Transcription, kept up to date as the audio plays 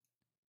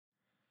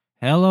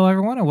Hello,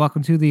 everyone, and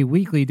welcome to the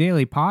weekly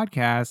daily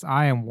podcast.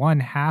 I am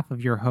one half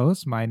of your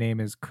host. My name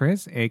is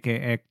Chris,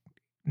 aka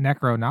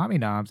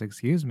Necronominoms,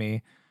 excuse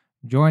me.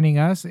 Joining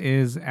us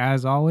is,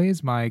 as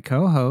always, my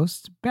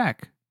co-host,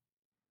 Beck.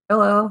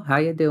 Hello, how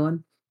you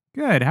doing?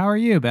 Good. How are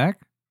you,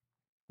 Beck?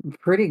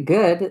 Pretty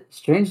good.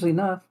 Strangely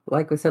enough,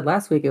 like we said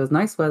last week, it was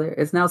nice weather.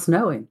 It's now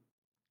snowing.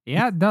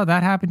 Yeah, no,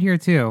 that happened here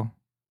too.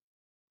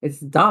 It's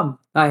dumb.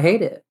 I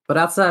hate it. But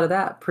outside of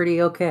that,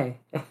 pretty okay.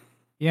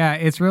 Yeah,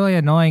 it's really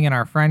annoying in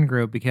our friend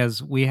group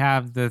because we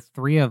have the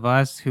three of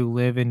us who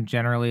live in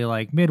generally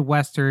like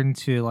Midwestern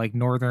to like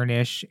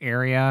northern-ish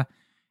area.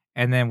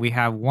 And then we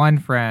have one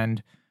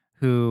friend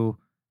who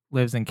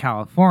lives in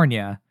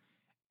California.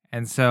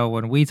 And so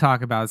when we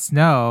talk about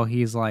snow,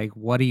 he's like,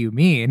 "What do you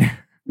mean?"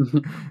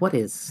 What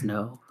is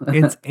snow?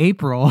 It's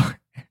April.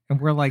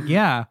 And we're like,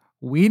 "Yeah,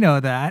 we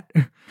know that."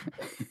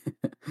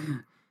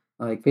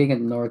 Like being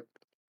in north,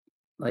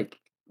 like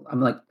I'm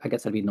like I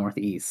guess I'd be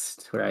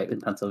northeast, right,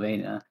 in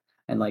Pennsylvania,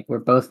 and like we're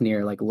both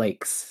near like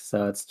lakes,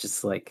 so it's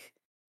just like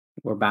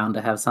we're bound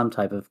to have some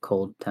type of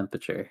cold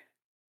temperature.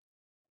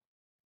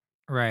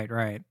 Right,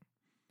 right.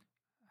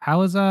 How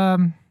was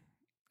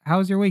how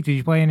was your week? Did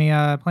you play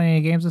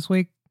any games this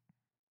week?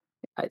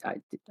 I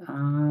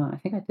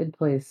think I did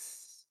play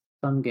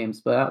some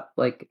games, but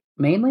like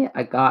mainly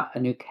I got a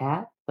new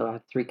cat, so I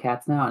have 3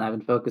 cats now, and I've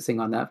been focusing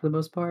on that for the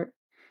most part.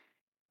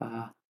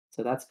 Uh,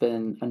 so that's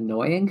been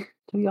annoying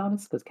to be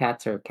honest, because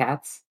cats are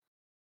cats,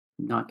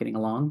 not getting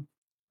along.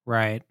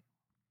 Right.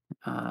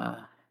 Uh,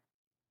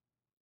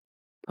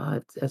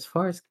 but as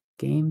far as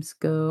games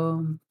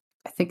go,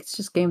 I think it's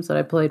just games that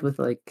I played with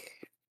like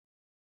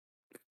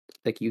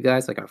you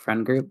guys, like our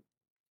friend group.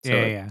 So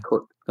Yeah, like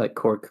yeah.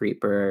 Core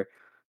Creeper,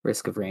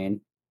 Risk of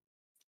Rain.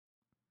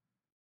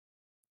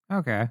 Yeah.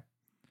 Okay.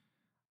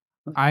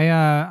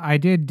 I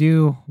did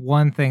do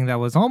one thing that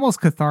was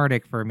almost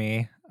cathartic for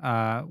me,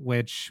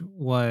 which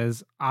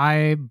was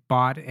I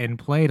bought and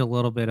played a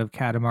little bit of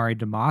Katamari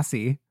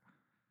Damacy.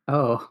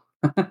 Oh,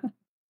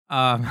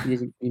 Um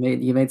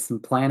you made some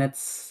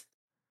planets.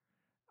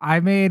 I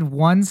made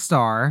 1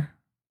 star.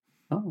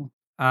 Oh.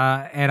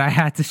 And I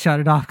had to shut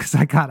it off because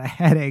I got a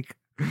headache.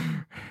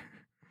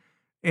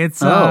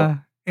 It's Oh. uh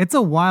it's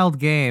a wild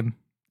game.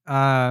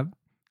 Uh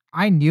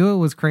I knew it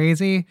was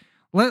crazy.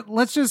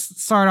 Let's just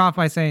start off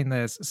by saying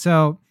this.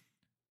 So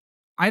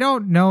I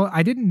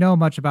didn't know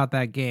much about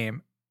that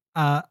game.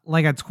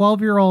 Like a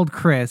 12-year-old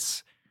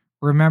Chris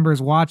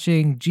remembers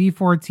watching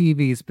G4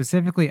 TV,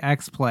 specifically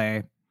X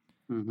Play,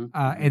 Mhm,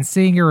 mhm. and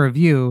seeing a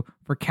review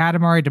for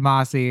Katamari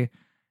Damacy.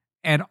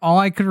 And all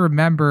I could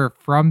remember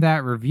from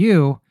that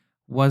review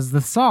was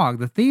the song,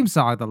 the theme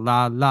song, the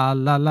la la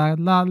la la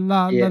la la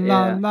la Yeah,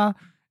 la yeah. la.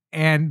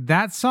 And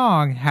that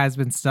song has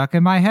been stuck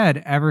in my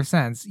head ever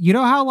since. You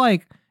know how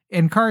like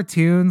in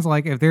cartoons,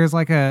 like if there's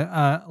like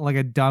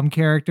a dumb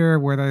character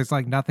where there's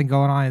like nothing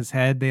going on in his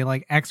head, they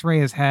like X-ray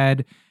his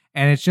head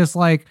and it's just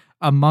like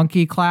a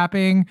monkey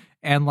clapping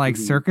and like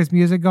Mhm. circus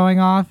music going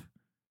off.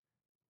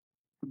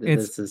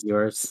 It's This is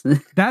yours.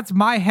 that's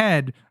my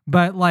head,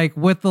 but like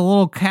with the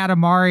little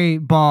Katamari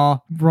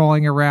ball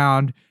rolling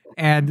around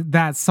and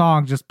that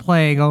song just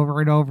playing over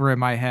and over in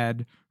my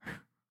head.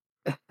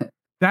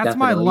 That's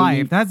my Definitely.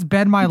 life. That's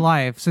been my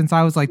life since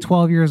I was like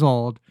 12 years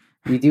old.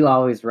 You do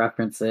always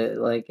reference it,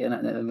 like,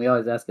 and we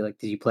always ask you, like,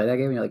 "Did you play that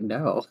game?" And you're like,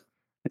 "No."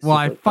 It's Well, just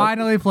I like, "Okay,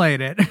 finally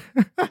played it.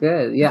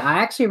 good." Yeah, I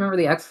actually remember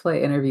the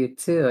X-Play interview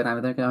too, and I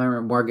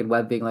remember Morgan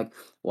Webb being like,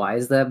 "Why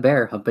is that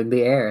bear humping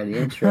the air in the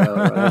intro?" or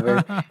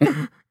whatever.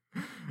 So,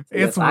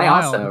 It's yes, I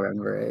also wild.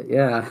 remember it,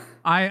 yeah.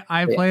 I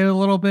Yeah. played a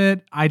little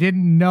bit. I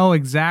didn't know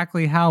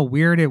exactly how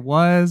weird it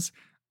was.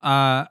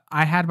 I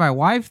had my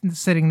wife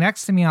sitting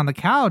next to me on the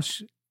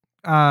couch,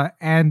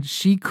 and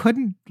she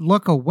couldn't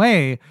look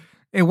away.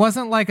 It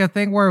wasn't like a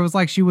thing where it was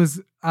like she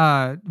was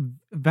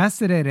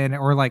vested in it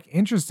or like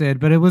interested,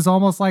 but it was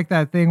almost like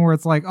that thing where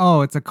it's like,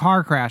 oh, it's a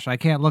car crash. I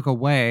can't look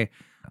away.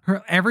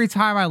 Her every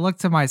time I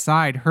looked to my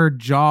side, her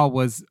jaw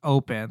was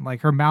open, like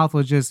her mouth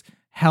was just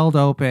held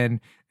open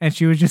and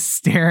she was just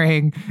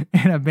staring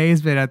in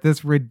amazement at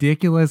this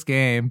ridiculous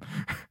game.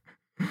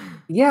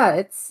 Yeah,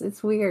 it's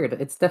weird.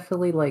 It's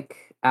definitely,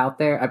 like, out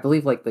there. I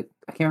believe, like, I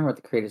can't remember what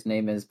the creator's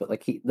name is, but,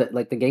 like,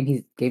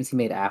 the games he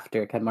made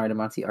after Katamari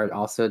Damacy are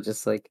also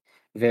just, like,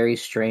 very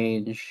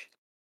strange,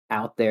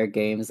 out there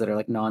games that are,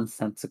 like,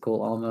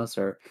 nonsensical almost,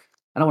 or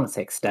I don't wanna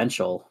say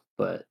existential,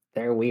 but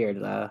they're weird.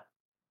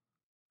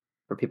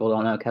 For people who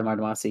don't know Katamari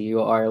Damacy,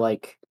 you are,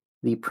 like,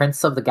 the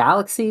prince of the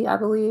galaxy, I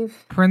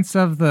believe? Prince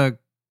of the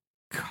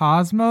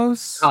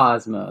Cosmos?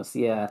 Cosmos,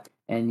 yeah,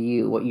 and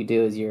what you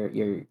do is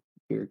your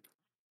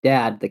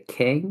dad, the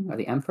king or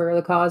the emperor of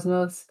the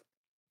cosmos,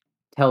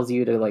 tells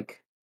you to,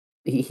 like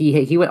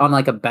he went on,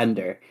 like, a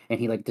bender,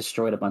 and he, like,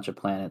 destroyed a bunch of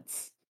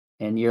planets,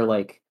 and you're,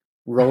 like,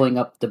 rolling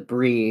up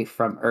debris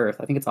from Earth.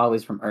 I think it's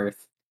always from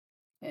Earth.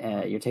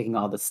 You're taking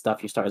all this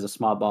stuff. You start as a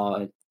small ball,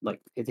 and, like,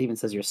 it even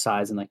says your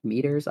size in, like,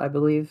 meters, I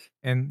believe,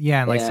 And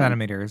yeah, and like and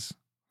centimeters.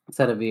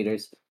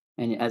 centimeters,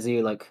 and as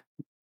you, like,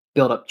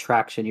 build up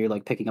traction, you're,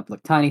 like, picking up,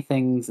 like, tiny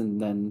things, and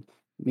then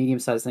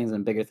medium-sized things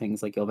and bigger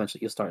things. Like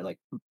you'll start like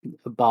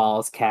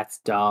balls, cats,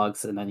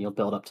 dogs, and then you'll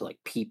build up to like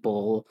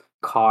people,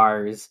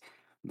 cars,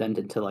 then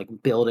into like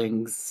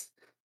buildings,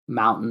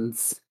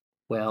 mountains,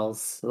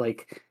 whales.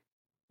 Like,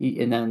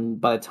 and then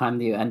by the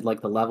time you end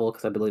like the level,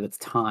 because I believe it's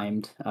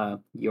timed,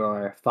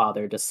 your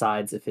father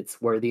decides if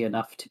it's worthy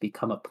enough to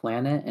become a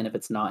planet, and if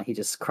it's not, he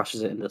just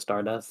crushes it into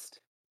stardust.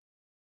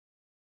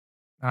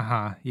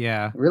 Uh-huh.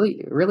 Yeah.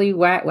 Really, really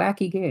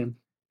wacky game.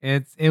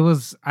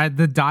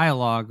 The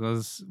dialogue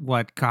was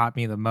what caught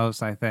me the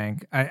most, I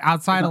think.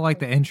 Outside of like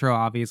the intro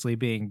obviously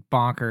being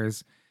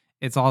bonkers,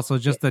 it's also Yeah,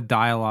 just the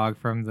dialogue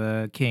from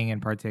the king in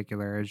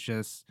particular. It's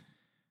just,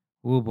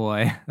 oh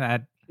boy,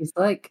 that he's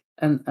like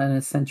an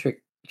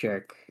eccentric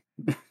jerk.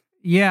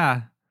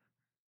 yeah.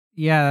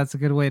 Yeah, that's a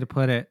good way to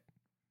put it.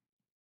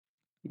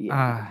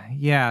 Yeah.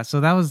 Yeah, so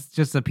that was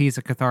just a piece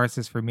of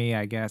catharsis for me,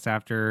 I guess,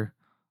 after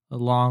a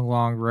long,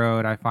 long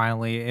road.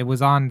 It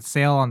was on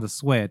sale on the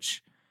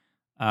Switch.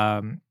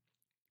 Um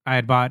I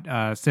had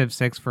bought Civ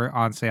 6 for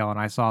on sale and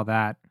I saw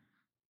that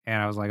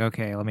and I was like,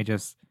 "Okay, let me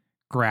just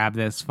grab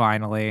this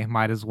finally.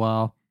 Might as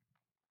well."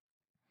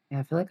 Yeah,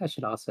 I feel like I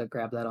should also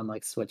grab that on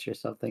like Switch or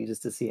something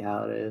just to see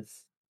how it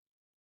is.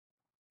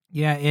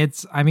 Yeah,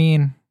 I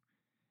mean,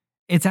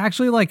 it's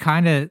actually like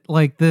kind of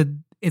like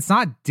it's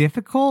not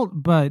difficult,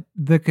 but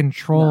the No.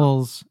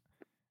 controls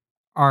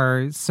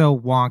are so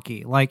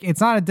wonky. Like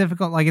it's not a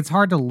difficult like it's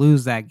hard to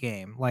lose that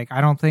game. Like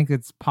I don't think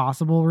it's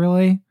possible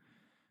really.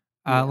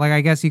 Yeah. Like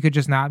I guess you could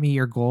just not meet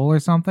your goal or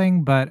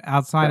something, but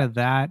outside of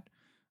Correct.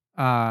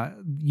 that,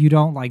 you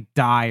don't like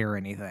die or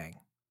anything.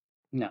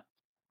 No.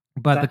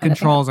 But the And I think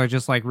controls are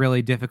just like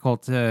really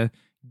difficult to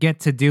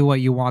get to do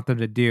what you want them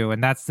to do,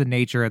 and that's the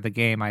nature of the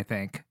game, I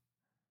think.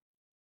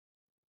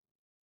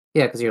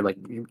 yeah, because you're like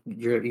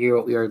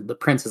you're the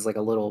prince is like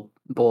a little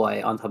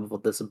boy on top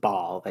of this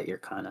ball that you're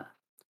kind of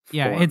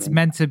Yeah, it's forming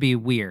meant to be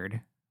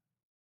weird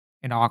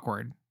and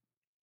awkward.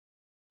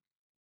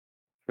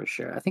 for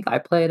sure. I think I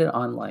played it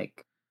on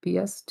like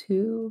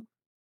PS2.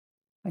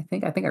 I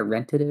think I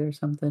rented it or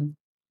something.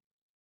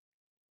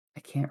 I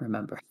can't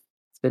remember.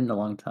 It's been a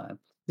long time.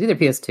 It's either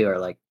PS2 or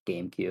like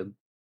GameCube.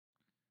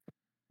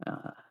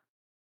 Uh,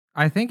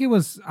 I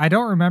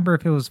don't remember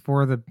if it was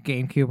for the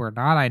GameCube or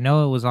not. I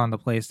know it was on the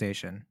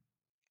PlayStation.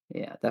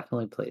 yeah,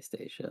 definitely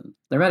PlayStation.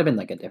 There might have been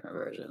like a different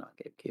version on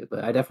GameCube,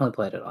 but I definitely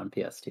played it on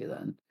PS2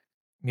 then.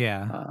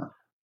 Yeah. Uh,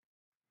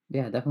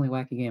 yeah, definitely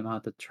wacky game. I'll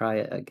have to try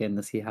it again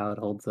to see how it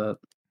holds up.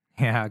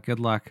 Yeah, good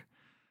luck.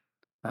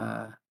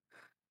 Uh,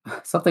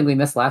 something we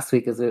missed last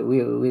week is that we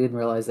didn't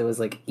realize it was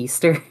like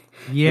Easter. like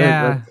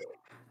Yeah.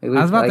 I we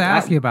was about to like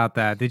ask you about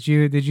that. Did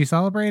you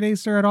celebrate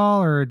Easter at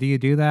all or do you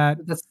do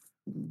that? that's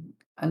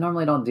I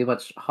normally don't do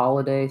much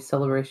holiday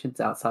celebrations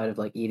outside of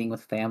like eating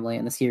with family,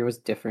 and this year was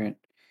different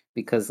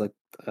because like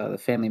the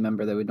family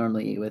member that we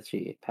normally eat with,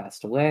 she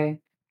passed away.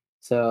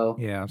 So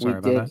Yeah, I'm we sorry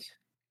about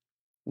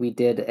that.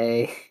 did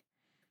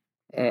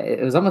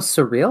it was almost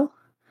surreal.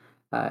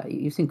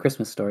 You've seen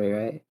Christmas Story,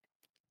 right?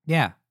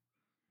 Yeah.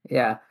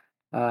 Yeah.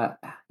 Uh,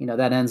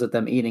 that ends with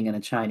them eating in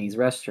a Chinese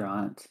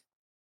restaurant.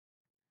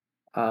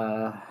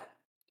 Uh,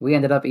 we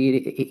ended up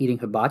eating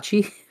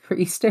hibachi for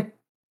Easter,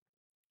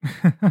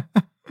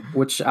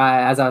 which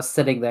as I was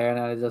sitting there and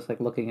I was just like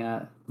looking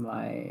at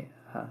my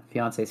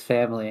fiance's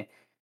family,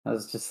 I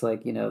was just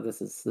like,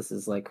 this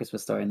is like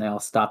Christmas Story, and they all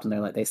stopped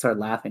and they started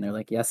laughing. They're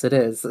like, yes, it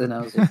is, and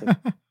I was just like,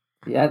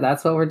 yeah,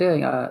 that's what we're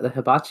doing. The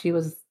hibachi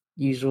was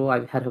usual.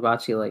 I've had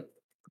hibachi like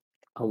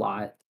a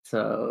lot,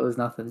 so it was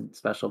nothing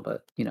special,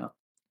 but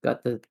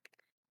got to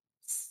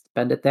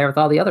spend it there with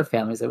all the other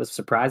families. It was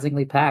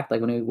surprisingly packed.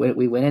 Like when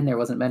we went in, there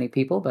wasn't many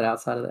people, but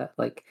outside of that,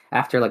 like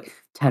after like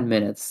 10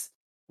 minutes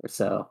or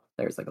so,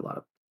 there's like a lot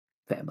of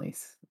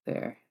families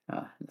there.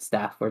 And the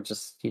staff were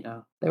just,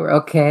 they were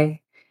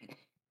okay.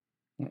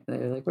 Yeah, they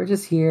were like, we're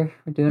just here,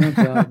 we're doing our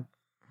job,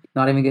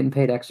 not even getting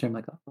paid extra. I'm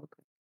like, oh, okay.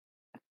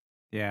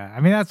 Yeah. I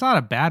mean, that's not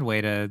a bad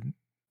way to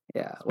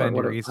Yeah. spend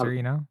your Easter,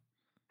 you know?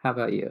 How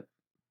about you?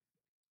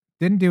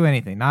 Didn't do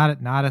anything. Not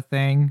a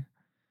thing.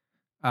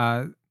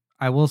 Uh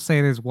I will say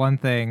there's one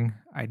thing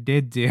I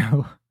did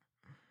do.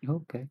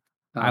 Okay. Okay.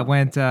 I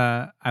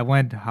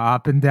went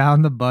hopping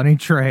down the bunny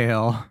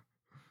trail.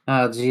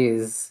 Oh,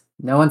 geez.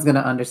 No one's gonna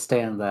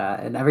understand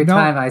that, and every No.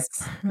 time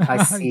I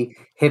see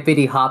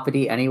hippity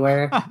hoppity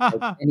anywhere,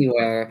 like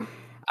anywhere,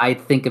 I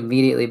think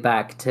immediately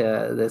back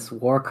to this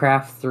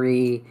Warcraft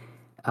 3,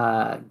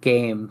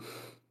 game.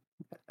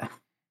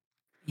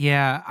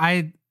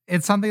 Yeah,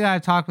 it's something that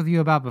I've talked with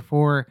you about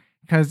before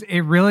because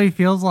it really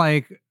feels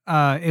like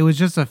it was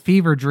just a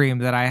fever dream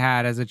that I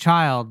had as a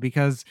child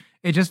because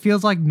it just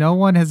feels like no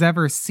one has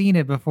ever seen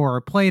it before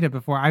or played it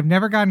before. I've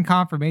never gotten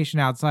confirmation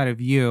outside of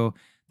you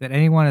that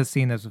anyone has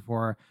seen this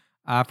before.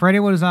 For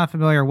anyone who's not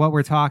familiar, what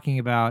we're talking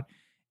about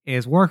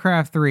is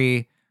Warcraft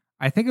 3.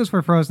 I think it was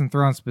for Frozen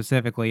Throne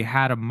specifically,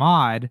 had a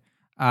mod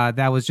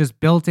that was just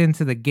built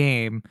into the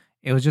game.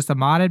 It was just a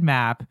modded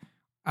map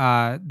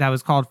that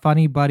was called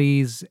Funny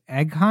Buddies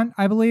Egg Hunt,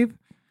 I believe.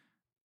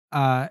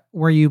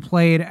 where you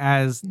played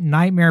as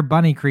nightmare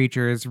bunny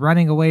creatures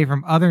running away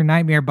from other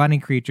nightmare bunny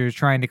creatures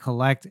trying to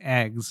collect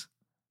eggs.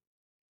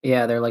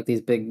 Yeah, they're like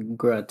these big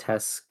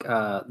grotesque.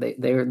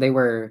 They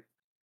were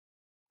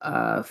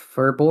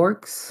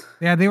furborgs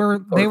Yeah, they or were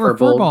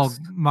furbolgs. furball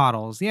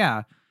models.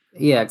 Yeah.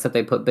 Yeah, except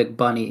they put big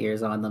bunny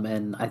ears on them,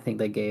 and I think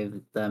they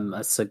gave them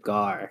a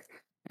cigar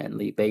and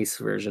the base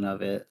version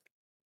of it.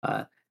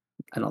 Uh,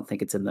 I don't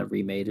think it's in the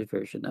remade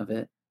version of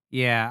it.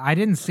 Yeah, I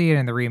didn't see it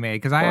in the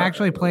remake because I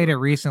actually played it Or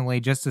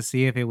recently just to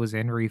see if it was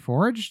in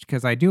Reforged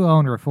because I do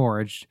own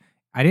Reforged.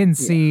 I didn't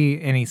yeah,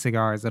 see any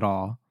cigars at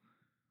all.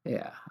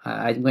 yeah.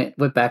 I went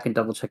back and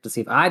double checked to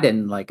see if I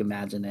didn't like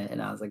imagine it,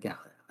 and I was like, yeah,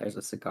 there's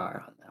a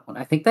cigar on that one.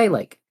 I think they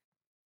like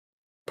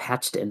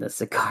patched in the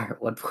cigar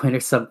at one point or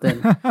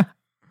something,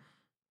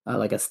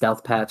 like a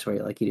stealth patch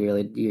where like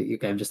your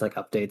game just like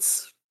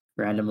updates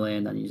randomly,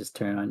 and then you just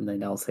turn on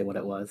and they'll say what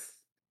it was.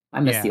 I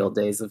miss the Yeah. old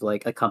days of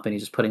like a company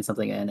just putting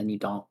something in and you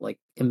don't like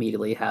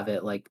immediately have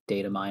it like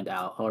data mined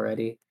out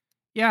already.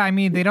 Yeah, I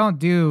mean they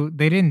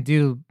didn't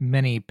do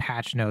many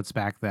patch notes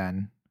back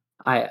then.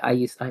 I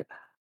used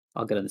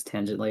I'll get on this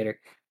tangent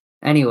later.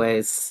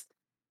 Anyways,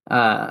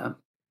 uh,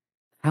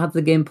 how'd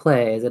the game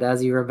play? Is it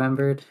as you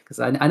remembered? Because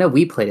I know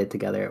we played it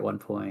together at one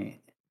point.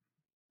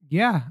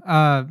 Yeah,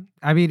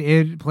 I mean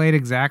it played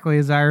exactly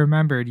as I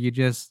remembered.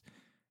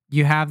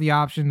 You have the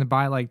option to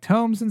buy like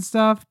tomes and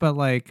stuff, but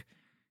like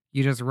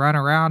you just run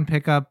around,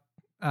 pick up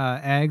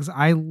eggs.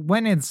 I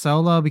went in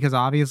solo because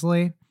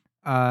obviously,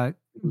 Mhm.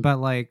 but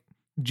like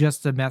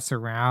just to mess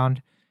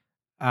around.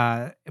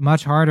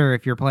 Much harder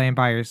if you're playing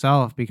by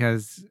yourself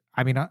because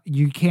I mean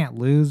you can't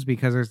lose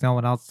because there's no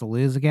one else to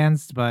lose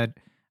against, but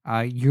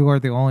you are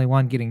the only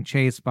one getting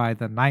chased by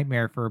the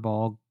nightmare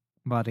furball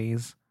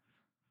buddies.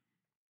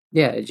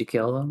 Yeah, did you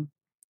kill them?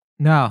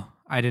 No,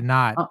 I did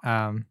not.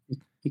 Oh,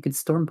 you could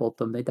stormbolt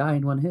them. They die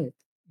in one hit.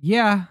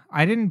 Yeah,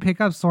 I didn't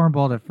pick up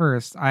Stormbolt at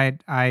first.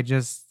 I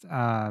just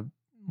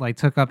like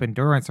took up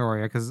Endurance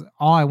Warrior because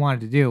all I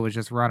wanted to do was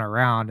just run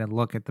around and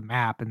look at the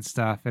map and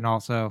stuff, and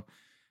also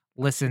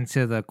listen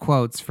to the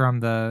quotes from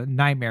the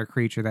nightmare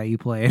creature that you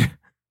played.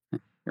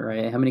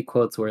 Right? How many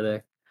quotes were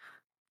there?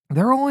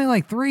 There were only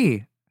like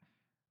three.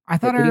 I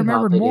thought I Hippity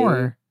remembered hoppity.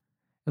 more.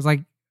 It was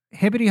like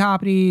hippity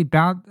hoppity,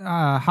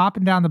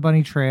 hopping down the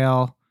bunny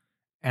trail,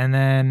 and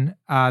then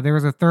there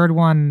was a third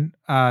one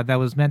that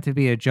was meant to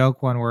be a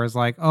joke one, where it's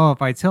like, oh,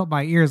 if I tilt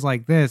my ears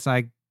like this,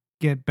 I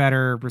get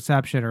better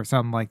reception or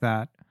something like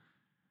that.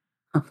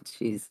 Oh,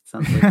 jeez.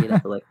 Sounds like you'd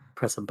have to like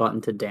press a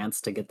button to dance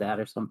to get that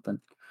or something.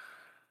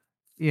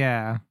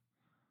 Yeah.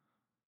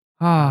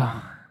 Uh,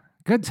 Oh,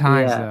 good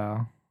times yeah,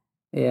 though.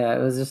 yeah.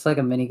 It was just like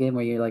a mini game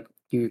where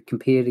you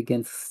competed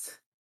against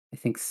I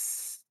think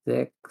 6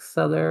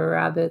 other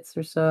rabbits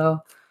or so.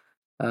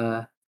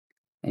 Uh,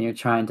 and you're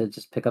trying to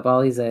just pick up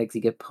all these eggs.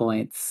 You get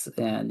points,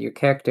 and your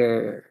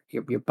character,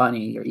 your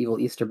bunny, your evil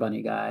Easter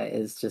bunny guy,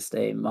 is just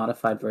a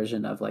modified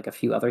version of like a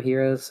few other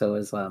heroes. So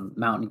is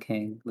Mountain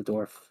King, the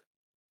dwarf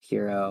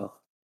hero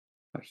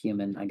or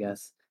human, I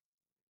guess,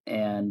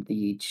 and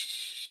the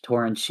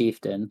Tauren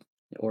chieftain,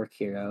 the orc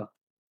hero,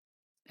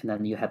 and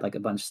then you had like a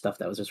bunch of stuff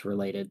that was just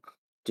related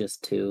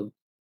just to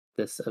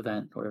this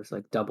event, where it was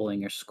like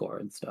doubling your score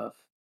and stuff.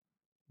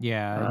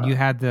 Yeah, and you Uh,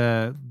 had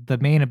the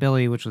main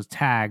ability which was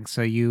tag,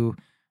 so you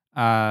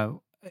uh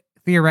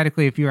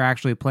theoretically if you were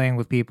actually playing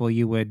with people,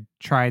 you would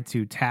try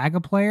to tag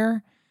a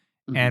player,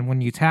 mhm. and when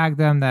you tag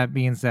them that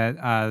means that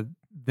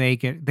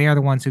they are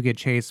the ones who get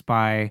chased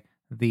by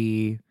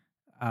the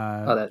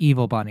Oh, that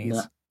evil the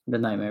bunnies. the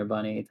nightmare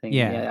bunny thing.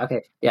 Yeah. Yeah,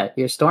 okay. Yeah,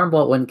 your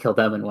Stormbolt wouldn't kill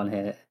them in one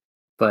hit,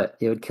 but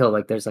it would kill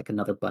like there's like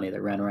another bunny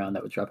that ran around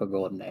that would drop a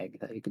golden egg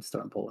that you could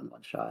Stormbolt in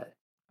one shot.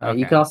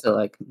 You could Okay. also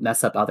like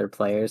mess up other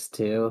players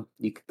too.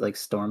 You could like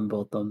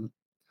Stormbolt them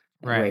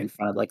right Right. in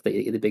front of like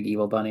the big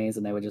evil bunnies,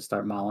 and they would just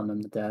start mauling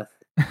them to death.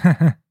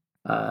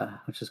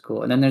 Which is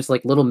cool. And then there's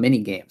like little mini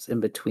games in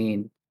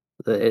between.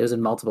 It was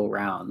in multiple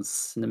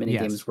rounds, and the mini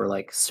Yes. games were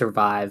like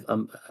survive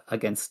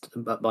against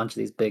a bunch of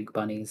these big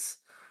bunnies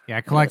Yeah, in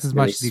a collect as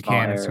really much as you small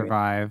can and area.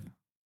 survive.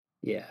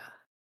 Yeah,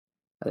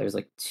 there's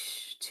like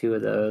two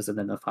of those, and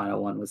then the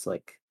final one was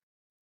like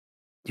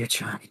you're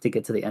trying to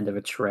get to the end of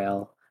a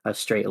trail, a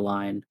straight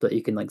line that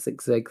you can like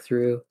zigzag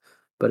through,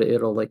 but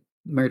it'll like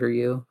murder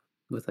you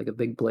with like a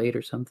big blade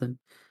or something.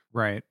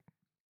 Right.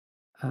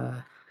 Uh,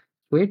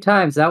 Weird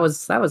times. That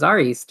was our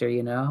Easter,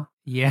 you know.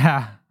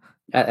 Yeah.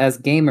 As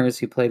gamers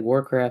who played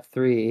Warcraft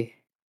 3.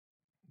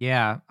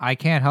 Yeah, I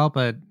can't help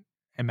but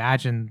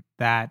imagine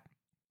that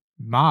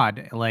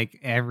mod like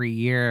every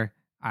year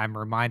I'm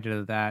reminded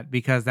of that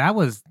because that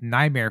was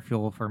nightmare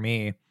fuel for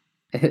me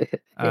Yeah,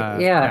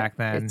 back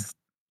then. it's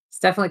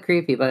definitely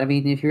creepy, but I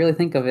mean, if you really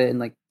think of it in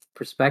like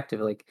perspective,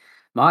 like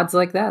mods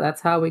like that,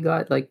 that's how we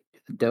got like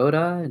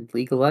Dota and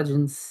League of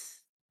Legends.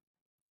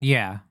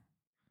 Yeah.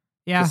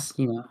 Yeah. Just,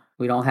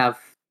 we don't have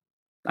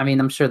I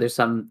mean, I'm sure there's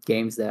some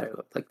games that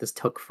like this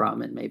took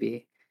from, and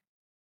maybe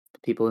the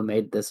people who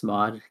made this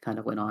mod kind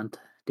of went on to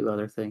do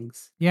other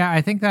things. Yeah,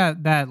 I think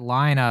that that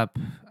lineup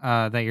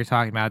that you're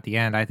talking about at the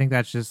end, I think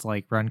that's just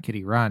like Run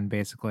Kitty Run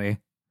basically.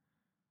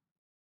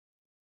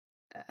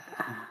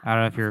 I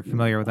don't know if Not you're familiar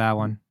with familiar with that that one.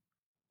 one.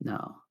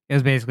 No. It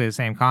was basically the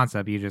same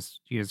concept. You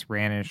just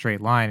ran in a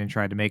straight line and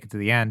tried to make it to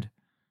the end,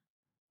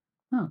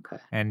 Okay.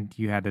 and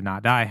you had to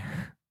not die.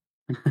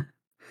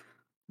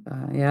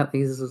 Yeah,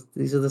 these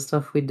are the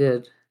stuff we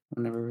did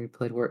whenever we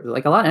played War.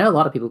 Like a lot, I know a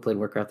lot of people played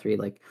Warcraft 3.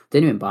 Like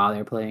didn't even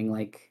bother playing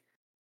like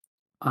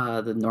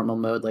the normal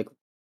mode, like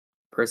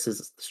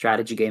versus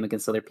strategy game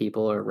against other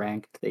people or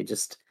ranked. They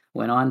just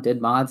went on,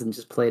 did mods, and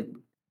just played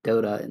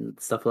Dota and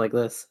stuff like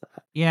this.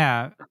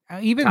 Yeah,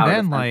 even Tower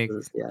then, like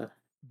defenses, yeah,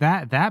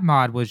 that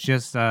mod was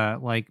just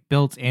like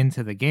built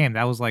into the game.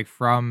 That was like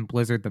from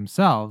Blizzard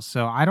themselves.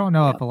 So I don't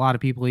know yeah, if a lot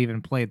of people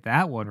even played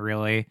that one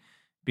really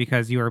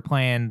because you were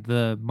playing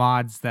the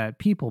mods that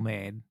people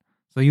made.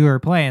 So you were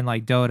playing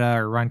like Dota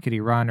or Run Kitty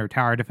Run or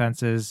Tower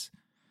Defenses.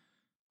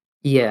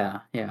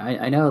 yeah.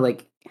 I know,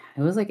 like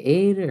it was like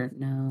 8 or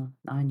no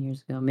 9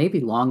 years ago, maybe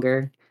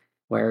longer,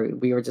 where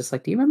we were just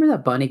like, "Do you remember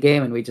that bunny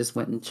game?" And we just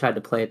went and tried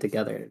to play it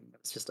together. It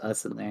was just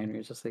us in there, and we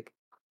were just like,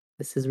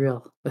 "This is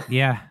real."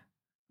 Yeah,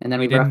 And then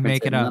we we didn't reference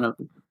make it, it and up.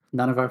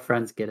 none of our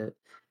friends get it.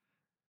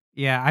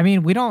 Yeah, I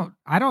mean,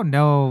 I don't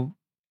know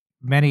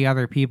many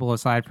other people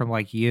aside from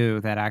like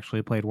you that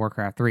actually played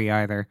Warcraft 3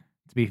 either,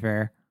 to be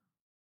fair.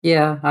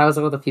 Yeah, I was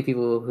with a few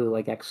people who,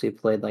 like, actually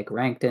played, like,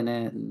 ranked in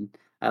it, and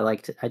I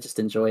just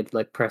enjoyed,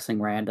 like,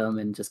 pressing random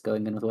and just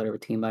going in with whatever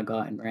team I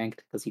got in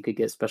ranked because you could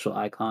get special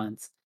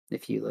icons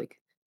if you, like,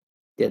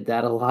 did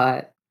that a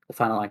lot. The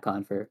final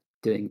icon for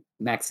doing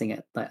maxing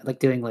it, like,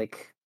 doing,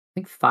 like, I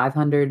think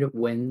 500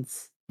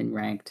 wins in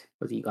ranked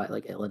was you got,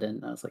 like, Illidan,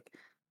 and I was like,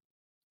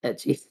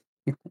 "Edgy."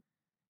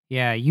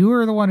 Yeah, you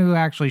were the one who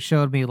actually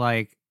showed me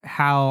like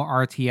how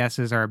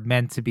RTSs are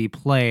meant to be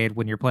played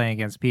when you're playing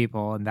against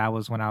people, and that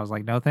was when I was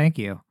like, "No, thank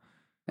you.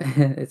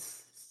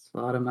 It's a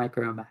lot of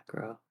micro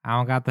macro. I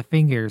don't got the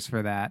fingers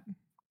for that."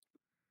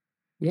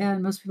 Yeah,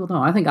 most people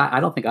don't. I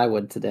don't think I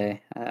would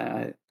today.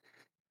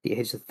 The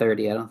age of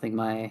 30, I don't think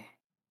my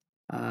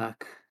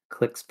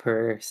clicks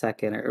per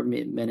second or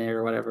minute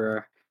or whatever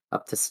are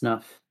up to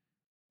snuff.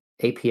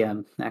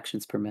 APM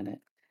actions per minute.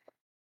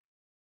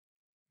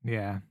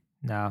 Yeah,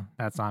 no,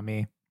 that's not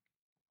me.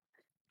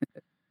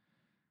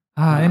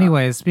 Uh,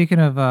 Anyways, speaking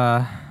of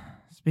what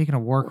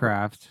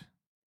Warcraft,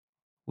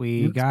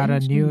 new we got a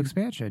new expansion?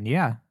 expansion.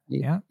 Yeah,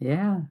 yeah.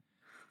 Yeah,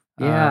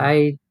 yeah. Uh,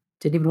 I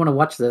didn't even want to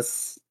watch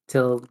this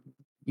till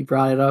you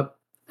brought it up,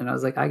 and I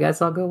was like, I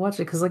guess I'll go watch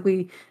it because like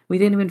we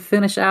didn't even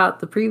finish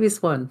out the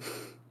previous one.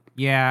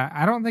 yeah.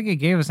 I don't think it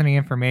gave us any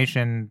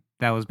information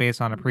that was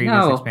based on a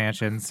previous No,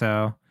 expansion.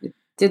 So, it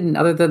didn't.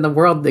 Other than the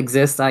world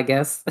exists, I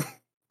guess.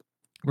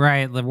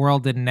 right, the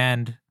world didn't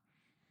end.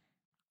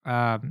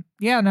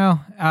 Yeah, no,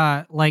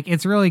 like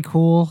it's really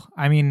cool.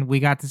 I mean, we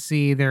got to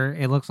see there.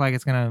 It looks like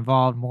it's gonna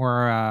involve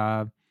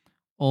more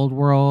old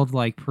world,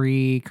 like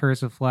pre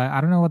Curse of Flesh.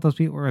 I don't know what those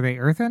people were. They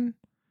Earthen?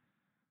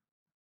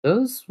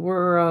 Those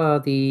were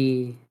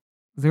the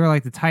They were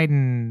like the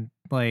Titan,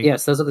 like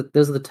yes, those are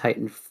the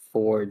Titan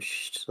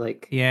forged,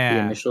 like the yeah,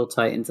 initial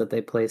Titans that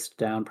they placed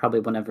down probably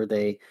whenever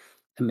they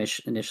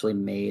initially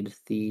made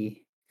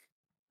the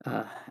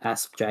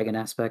dragon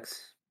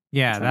aspects.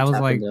 I'm yeah. trying That to was tap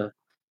like into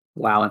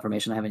WoW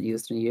information I haven't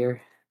used in a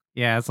year.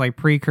 yeah, it's like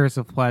pre Curse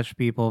of Flesh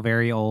people,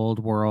 very old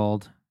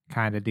world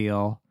kind of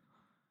deal.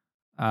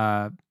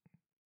 Uh,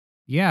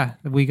 yeah,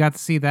 we got to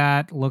see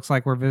that. Looks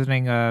like we're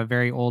visiting a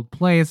very old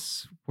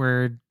place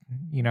where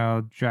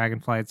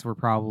dragonflights were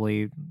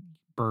probably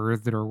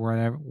birthed or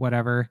whatever.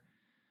 Whatever.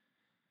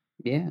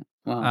 Yeah,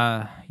 well,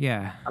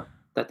 Yeah, not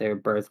that they were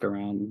birthed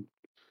around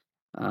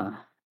uh,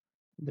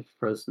 the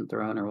Frozen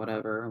Throne or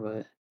whatever,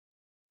 but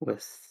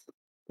with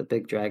the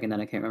big dragon that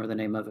I can't remember the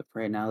name of it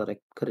right now that I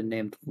could have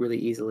named really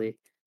easily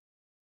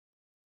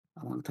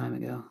a long time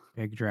ago.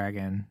 big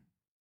dragon.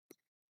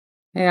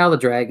 Hey, all the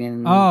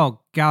dragon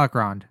Oh,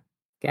 Galakrond.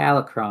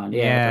 Galakrond,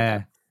 yeah, that's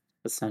Yeah,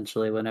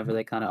 essentially whenever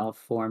they kinda all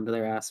formed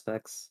their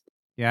aspects.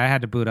 yeah. I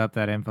had to boot up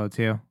that info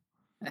too.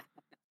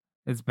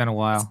 It's been a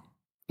while.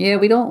 Yeah,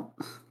 we don't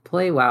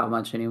play WoW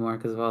much anymore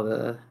because of all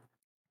the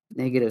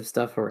negative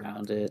stuff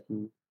around it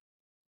and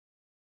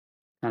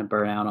kinda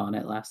burn out on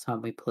it last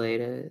time we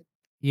played it.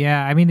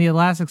 Yeah, I mean the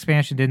last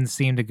expansion didn't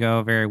seem to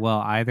go very well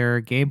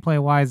either.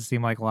 Gameplay wise, it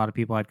seemed like a lot of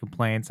people had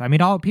complaints. I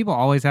mean, all people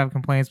always have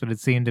complaints, but it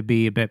seemed to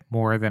be a bit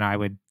more than I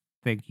would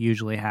think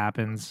usually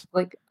happens.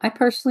 Like, I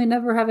personally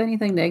never have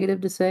anything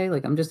negative to say,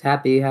 like, I'm just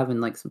happy having,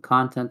 like, some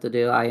content to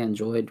do. I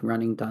enjoyed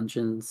running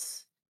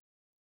dungeons.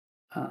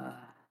 Uh,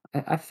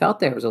 I felt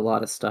there was a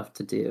lot of stuff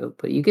to do,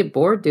 but you get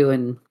bored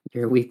doing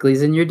your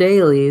weeklies and your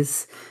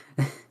dailies.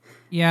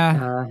 Yeah,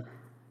 Uh,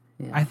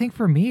 I yeah. think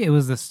for me it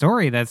was the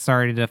story that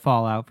started to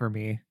fall out for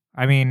me.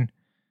 I mean,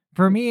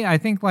 for me, I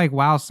think like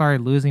WoW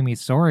started losing me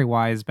story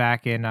wise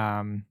back in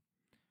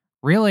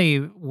really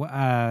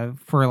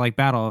for like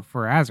Battle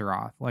for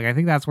Azeroth. Like I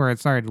think that's where it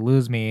started to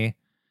lose me.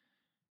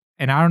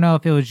 And I don't know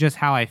if it was just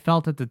how I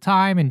felt at the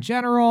time in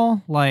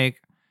general.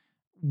 Like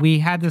we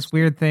had this Interesting.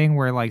 weird thing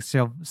where like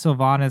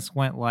Sylvanas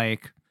went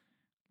like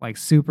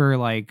super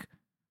like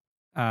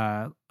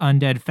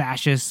undead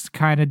fascist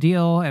kind of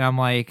deal, and I'm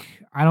like,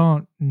 I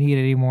don't need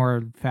any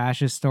more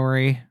fascist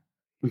story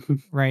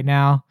right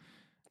now.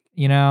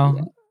 You Yeah.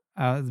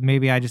 know,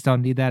 maybe I just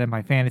don't need that in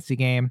my fantasy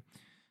game.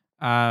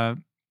 Uh,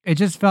 it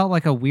just felt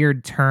like a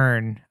weird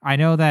turn. I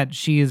know that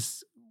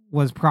she's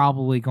was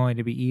probably going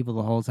to be evil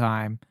the whole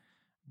time,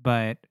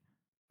 but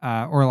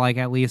or like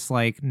at least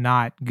like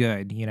not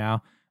good, you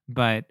know.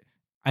 But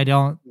I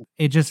don't.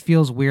 It just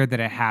feels weird that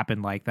it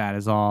happened like that.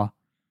 Is all.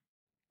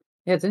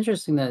 Yeah, it's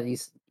interesting that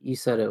you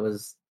said it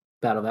was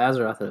Battle of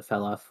Azeroth that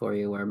fell off for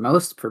you, where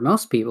for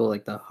most people,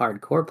 like the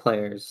hardcore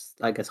players,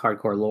 I guess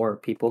hardcore lore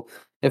people,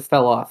 it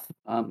fell off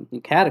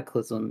in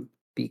Cataclysm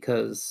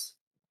because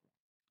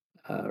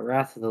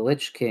Wrath of the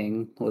Lich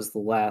King was the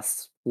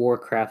last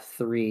Warcraft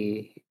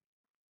 3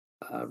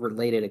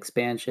 related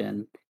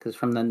expansion. Because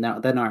from then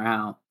on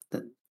out,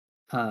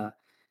 uh,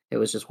 it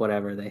was just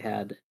whatever they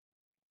had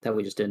that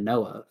we just didn't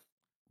know of.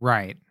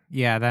 Right.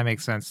 Yeah, that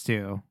makes sense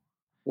too.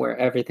 Where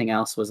everything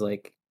else was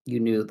like you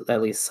knew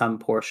at least some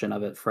portion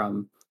of it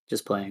from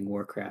just playing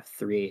Warcraft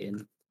 3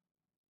 and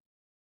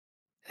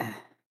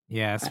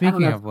Yeah. I don't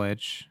Speaking know. of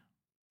which,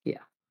 Yeah.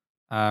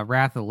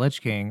 Wrath of the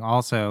Lich King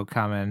also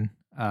coming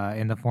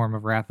in the form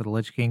of Wrath of the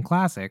Lich King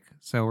Classic.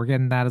 So we're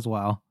getting that as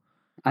well.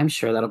 I'm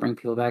sure that'll bring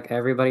people back.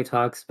 Everybody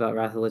talks about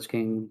Wrath of the Lich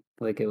King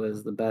like it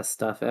was the best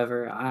stuff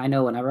ever. I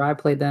know whenever I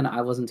played then,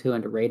 I wasn't too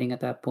into raiding at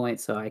that point,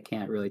 so I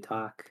can't really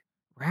talk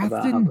Wrath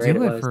about how didn't great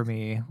do it it was. for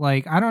me.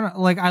 Like, I don't know.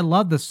 Like, I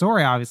love the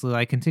story, obviously,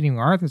 like continuing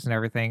Arthas and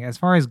everything. As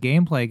far as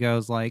gameplay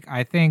goes, like,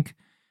 I think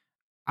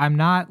I'm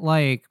not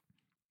like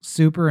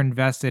super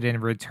invested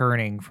in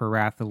returning for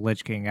Wrath of the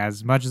Lich King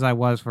as much as I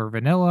was for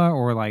Vanilla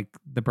or like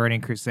the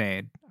Burning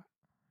Crusade.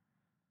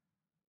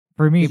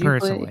 For me Did you play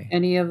personally,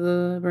 any of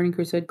the Burning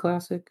Crusade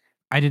Classic?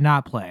 I did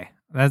not play.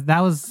 That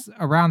was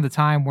around the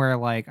time where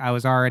like I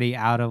was already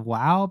out of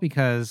WoW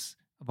because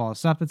of all the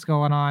stuff that's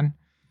going on.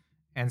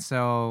 And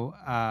so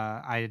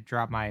I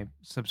dropped my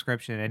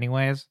subscription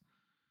anyways.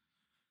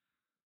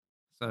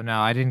 So no,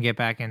 I didn't get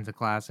back into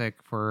Classic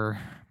for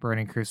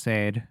Burning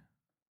Crusade.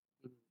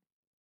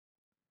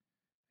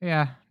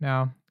 Yeah,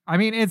 no. I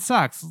mean, it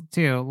sucks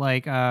too.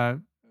 Like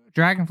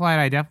Dragonflight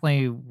I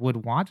definitely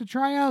would want to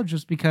try out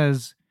just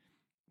because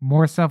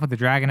more stuff with the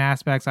dragon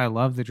aspects. I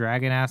love the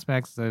dragon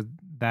aspects.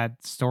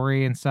 That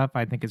story and stuff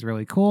I think is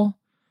really cool.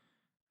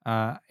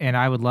 And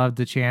I would love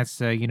the chance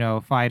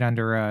to, fight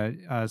under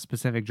a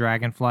specific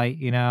dragon flight,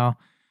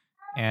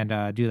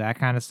 and do that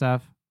kind of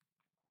stuff.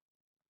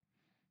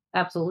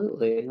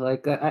 Absolutely.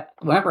 Like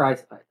whenever I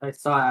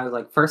saw it, I was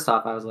like, first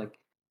off, I was like,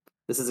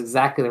 this is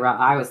exactly the route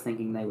I was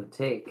thinking they would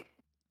take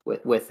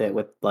with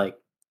like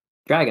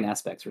dragon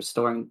aspects,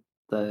 restoring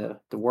the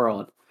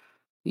world.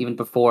 Even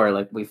before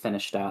like we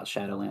finished out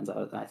Shadowlands,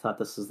 I thought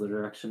this was the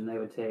direction they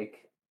would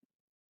take.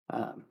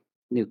 Um,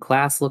 New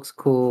class looks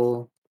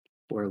cool.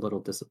 We're a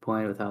little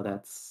disappointed with how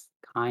that's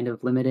kind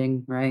of limiting,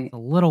 It's right? a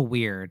little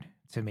weird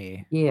to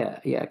me. Yeah,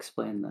 yeah.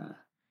 Explain that.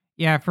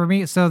 Yeah, for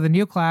me, so the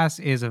new class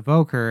is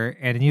Evoker,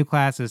 and the new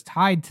class is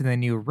tied to the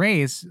new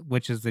race,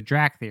 which is the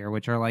Drakthir,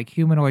 which are like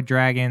humanoid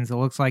dragons. It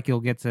looks like you'll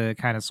get to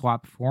kind of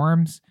swap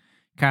forms,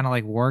 kind of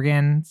like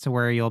Worgen, to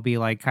where you'll be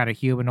like kind of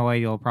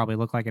humanoid. You'll probably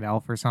look like an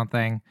elf or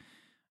something.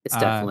 It's Uh,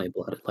 definitely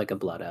like a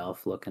blood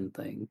elf looking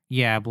thing.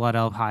 yeah, blood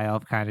elf, high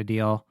elf kind of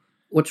deal.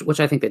 Which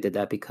I think they did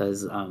that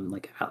because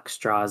like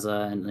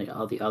Alexstrasza and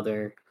all the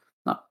other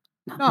not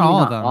Not maybe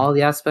all of not them. all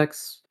the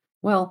aspects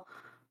well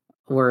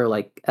were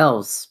like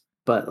elves,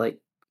 but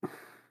like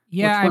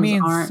Yeah, which I ones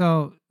mean,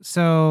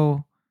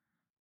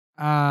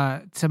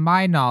 aren't? to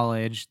my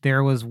knowledge,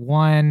 there was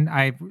one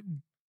I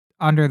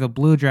under the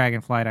blue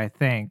dragonflight, I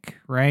think,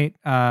 right?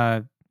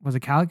 Was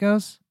it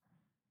Calicos?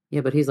 Yeah,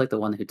 but he's like the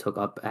one who took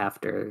up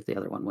after the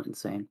other one went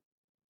insane.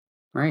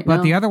 Right?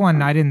 But the No? other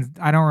one I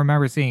don't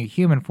remember seeing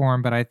human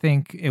form, but I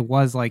think it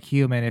was like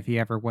human if he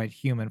ever went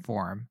human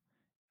form.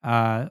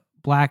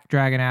 Black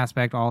Dragon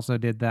aspect also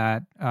did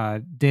that,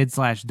 did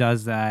slash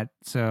does that.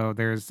 So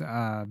there's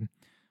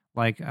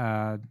like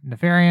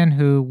Nefarian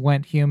who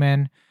went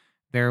human.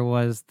 There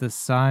was the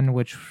sun,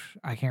 which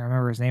I can't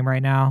remember his name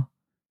right now.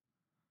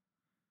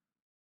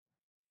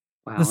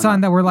 The Wow, we're sun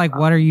not that we're on like,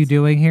 what top are of you this.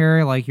 doing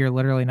here? Like you're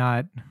literally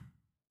not.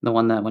 The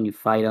one that when you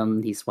fight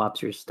him, he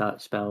swaps your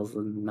spells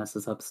and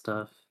messes up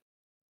stuff.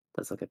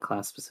 That's like a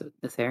class specific.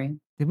 Etherian?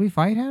 Did we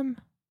fight him?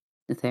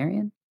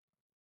 Etherian?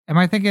 Am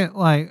I thinking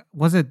like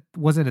was it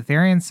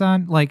Ethereum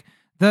Sun? Like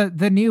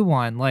the new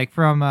one, like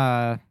from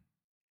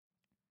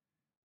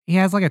he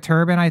has like a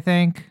turban, I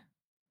think.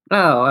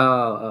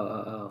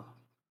 Oh.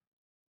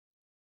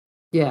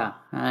 Yeah,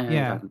 I know what you're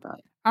Yeah. talking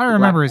about. I don't The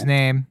remember Black his Prince.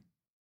 name.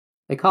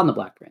 They call him the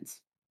Black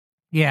Prince.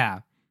 Yeah.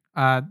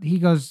 He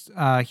goes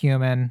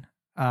human.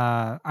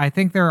 I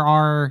think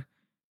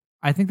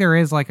there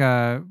is like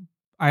a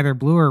either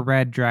blue or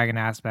red dragon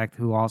aspect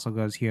who also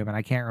goes human.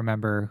 I can't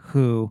remember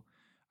who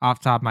off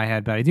the top of my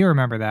head, but I do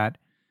remember that.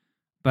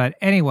 But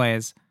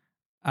anyways,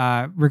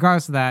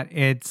 regardless of that,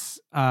 it's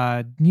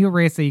a new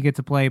race that you get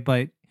to play,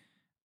 but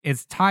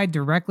It's tied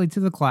directly to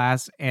the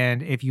class,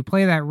 and if you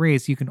play that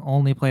race, you can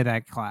only play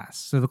that class.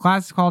 So the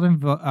class is called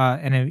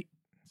an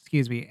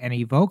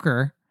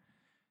evoker.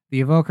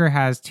 The evoker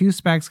has two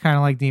specs, kind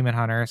of like Demon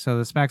Hunter. So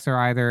the specs are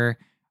either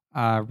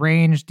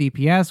range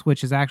DPS,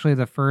 which is actually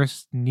the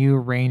first new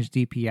range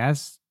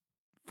DPS.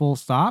 Full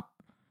stop.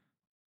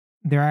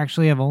 There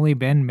actually have only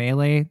been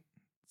melee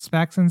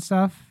specs and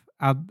stuff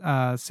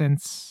out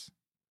since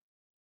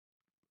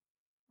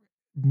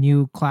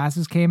new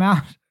classes came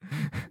out.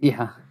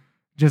 Yeah.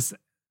 Just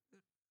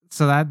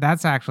so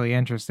that's actually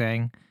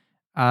interesting.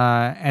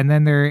 And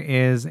then there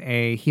is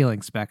a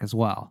healing spec as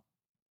well.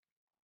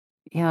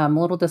 Yeah, I'm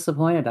a little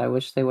disappointed. I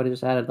wish they would have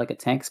just added like a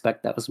tank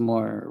spec that was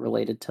more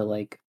related to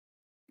like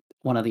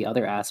one of the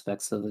other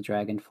aspects of the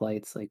dragon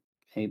flights. Like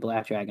a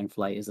black dragon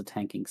flight is a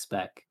tanking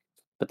spec,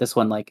 but this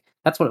one, like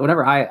that's what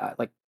whenever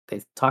like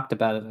they talked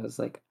about it, I was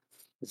like,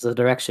 "This is the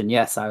direction."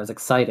 Yes, I was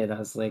excited. I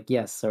was like,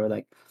 "Yes." So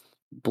like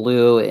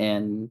blue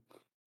and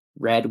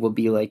red will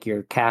be like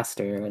your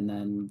caster, and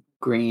then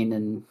green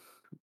and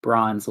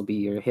bronze will be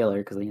your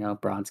healer because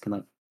bronze can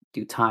like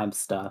do time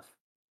stuff.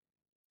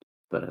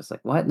 But I was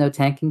like, "What? No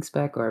tanking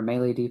spec or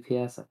melee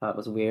DPS?" I thought it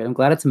was weird. I'm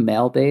glad it's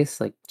mail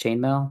based, like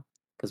chainmail,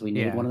 because we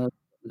needed Yeah, one of those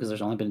because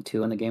there's only been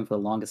 2 in the game for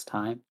the longest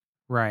time. If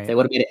right. they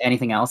would've made it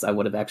anything else, I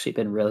would've actually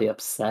been really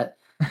upset.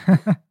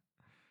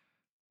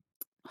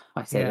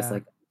 I say this Yeah.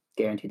 like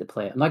guaranteed to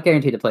play it. I'm not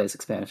guaranteed to play this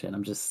expansion.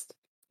 I'm just,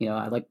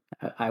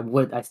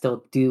 I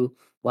still do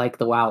like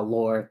the WoW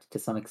lore to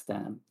some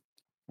extent.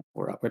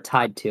 We're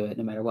tied to it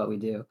no matter what we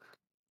do.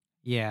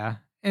 Yeah.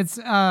 It's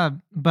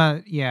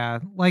but yeah,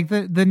 like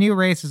the new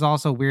race is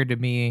also weird to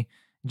me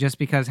just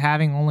because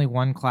having only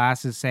one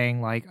class is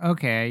saying like,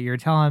 okay, you're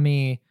telling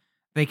me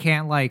they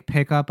can't like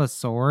pick up a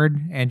sword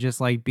and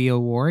just like be a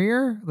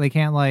warrior? They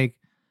can't like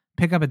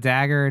pick up a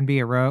dagger and be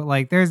a rogue?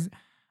 Like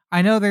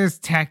I know there's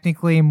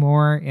technically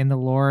more in the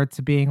lore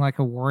to being like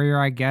a warrior,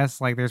 I guess.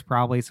 Like there's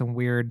probably some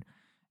weird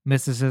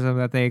mysticism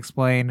that they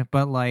explain,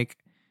 but like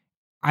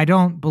I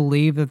don't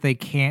believe that they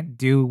can't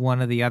do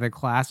one of the other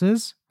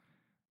classes.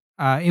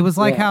 It was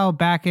like Yeah. how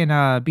back in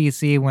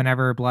BC,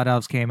 whenever Blood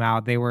Elves came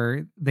out,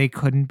 they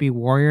couldn't be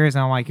warriors.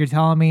 And I'm like, you're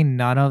telling me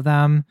none of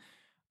them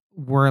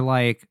were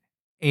like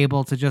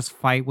able to just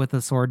fight with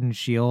a sword and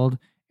shield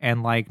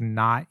and like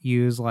not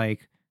use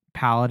like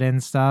paladin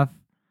stuff?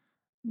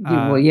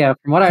 Well, yeah,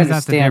 from what I Because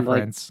that's the understand, like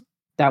difference.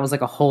 that was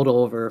like a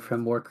holdover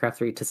from Warcraft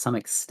 3 to some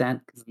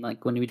extent. 'Cause,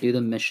 like when we do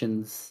the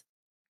missions,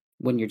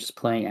 when you're just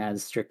playing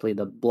as strictly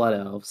the Blood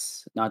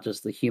Elves, not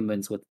just the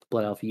humans with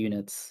Blood Elf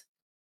units,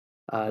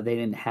 they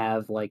didn't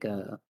have like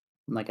a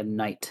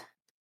knight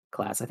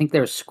class. I think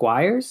there were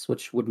squires,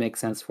 which would make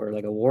sense for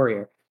like a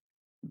warrior,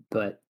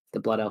 but the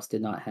Blood Elves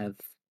did not have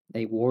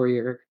a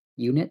warrior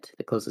unit.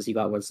 The closest you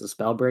got was the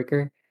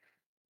Spellbreaker,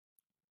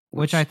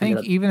 Which I which ended think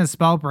up even a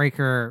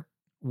spellbreaker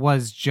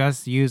was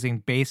just using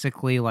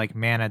basically like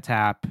mana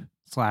tap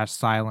slash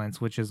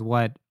silence, which is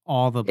what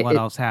all the it, blood it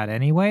elves had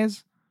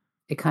anyways.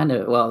 It kind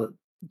of well,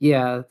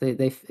 yeah,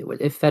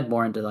 it fed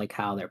more into, like,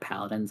 how their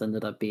paladins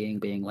ended up being,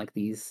 like,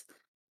 these,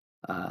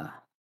 uh,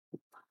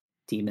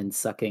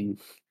 demon-sucking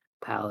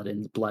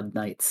paladins, blood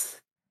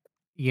knights,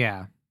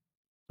 Yeah.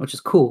 which is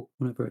cool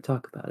whenever I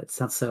talk about it.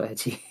 Sounds so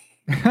edgy.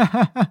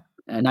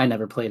 And I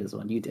never played as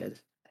one, you did.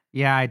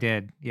 Yeah, I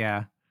did.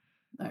 Yeah.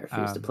 I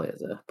refused to Um, play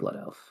as a blood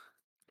elf.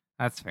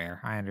 that's fair.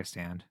 I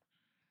understand.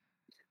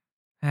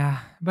 Yeah.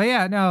 But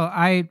yeah, no,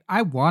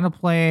 I want to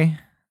play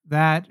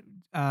that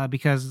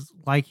because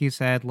like you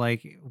said,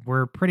 like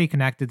we're pretty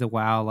connected to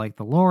WoW, like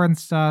the lore and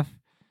stuff.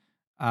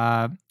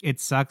 It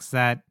sucks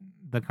that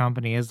the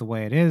company is the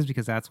way it is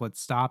because that's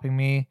what's stopping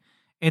me.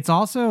 It's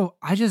also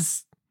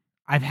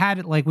I've had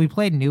it like we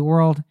played New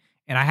World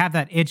and I have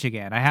that itch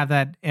again. I have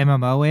that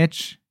MMO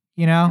itch,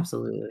 you know?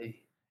 Absolutely.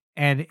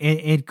 And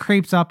it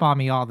creeps up on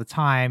me all the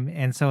time.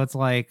 And so it's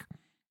like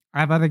I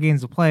have other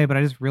games to play, but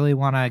I just really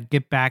want to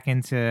get back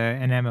into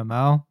an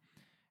MMO.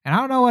 And I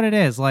don't know what it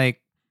is.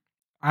 Like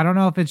I don't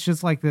know if it's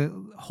just like the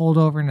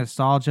holdover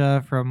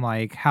nostalgia from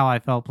like how I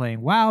felt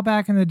playing WoW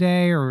back in the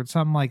day or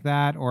something like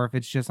that, or if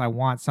it's just I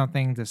want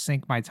something to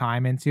sink my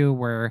time into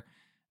where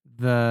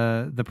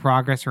the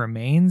progress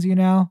remains, you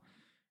know?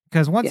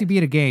 Because once you Yes.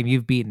 beat a game,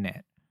 you've beaten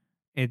it.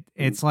 Mm.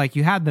 It's like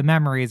you had the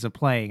memories of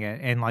playing it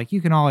and like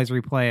you can always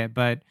replay it,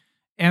 but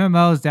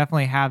MMOs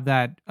definitely have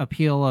that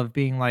appeal of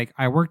being like,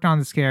 I worked on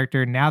this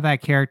character, now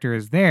that character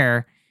is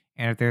there,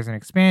 and if there's an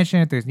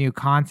expansion, if there's new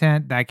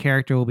content, that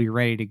character will be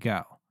ready to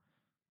go.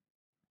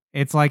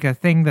 It's like a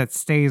thing that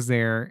stays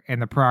there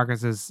and the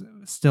progress is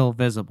still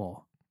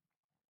visible.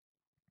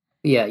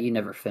 Yeah, you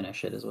never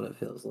finish it is what it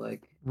feels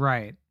like.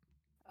 Right.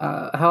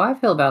 How I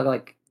feel about,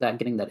 like, that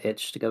getting that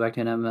itch to go back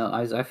to an MMO,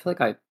 I feel like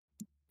I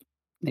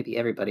maybe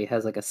everybody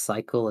has, like, a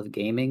cycle of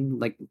gaming.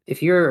 Like,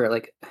 if you're,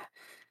 like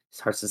it's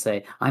hard to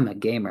say, "I'm a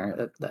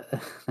gamer."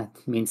 That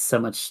means so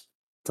much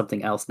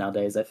something else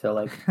nowadays, I feel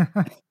like.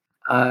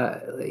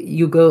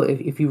 You go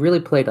if you really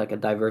played, like, a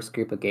diverse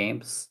group of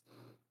games,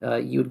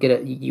 you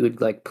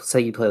would, like, say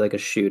you play, like, a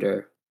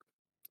shooter.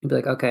 You'd be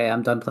like, "Okay,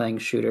 I'm done playing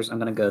shooters, I'm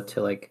gonna go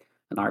to, like,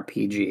 an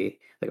RPG."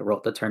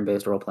 like the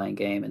turn-based role-playing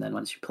game, and then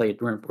once you played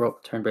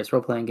turn-based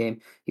role-playing game,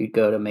 you'd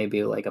go to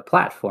maybe like a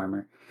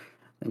platformer,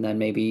 and then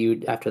maybe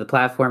you'd after the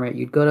platformer,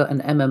 you'd go to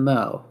an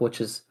MMO, which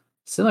is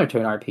similar to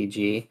an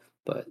RPG,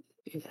 but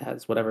it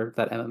has whatever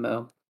that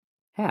MMO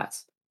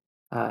has.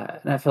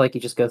 And I feel like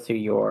you just go through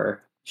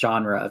your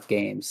genre of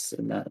games,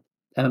 and that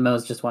MMO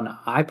is just one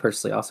I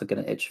personally also get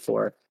an itch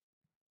for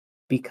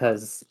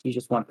because you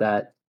just want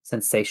that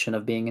sensation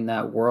of being in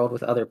that world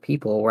with other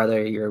people,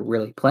 whether you're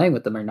really playing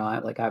with them or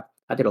not. Like I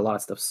did a lot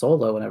of stuff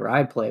solo whenever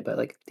I'd play, but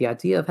like the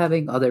idea of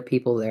having other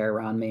people there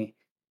around me,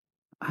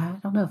 I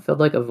don't know, felt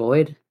like a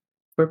void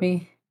for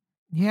me.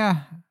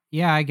 Yeah.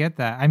 Yeah, I get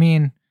that. I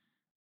mean,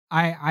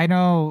 I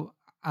know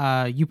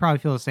you probably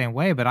feel the same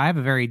way, but I have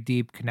a very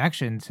deep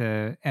connection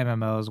to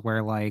MMOs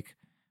where like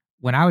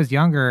when I was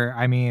younger,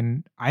 I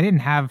mean, I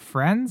didn't have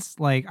friends.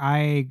 Like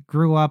I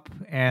grew up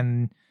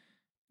and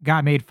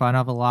got made fun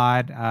of a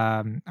lot.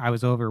 I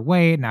was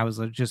overweight and I was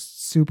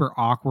just super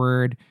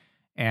awkward.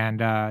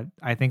 And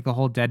I think the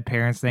whole dead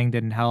parents thing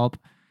didn't help.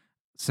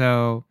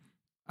 So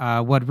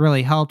what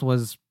really helped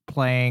was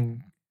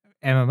playing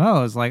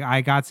MMOs. Like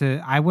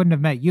I wouldn't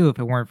have met you if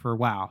it weren't for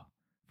WoW,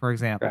 for Correct.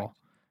 example.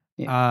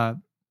 Yeah. Uh,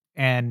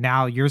 and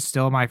now you're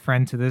still my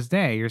friend to this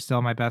day. You're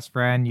still my best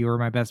friend. You were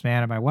my best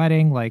man at my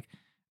wedding. Like,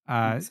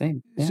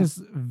 Same. it's Yeah. just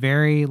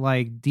very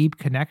like deep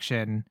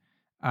connection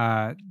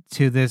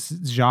to this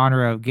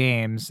genre of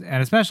games,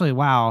 and especially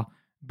WoW.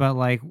 But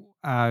like,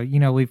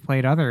 we've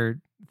played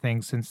other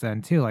things since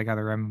then too, like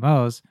other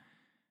MMOs.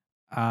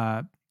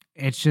 Uh,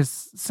 it's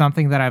just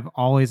something that I've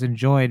always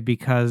enjoyed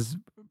because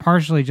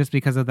partially just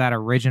because of that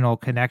original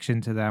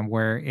connection to them,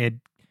 where it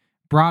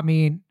brought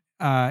me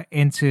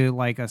into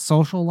like a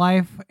social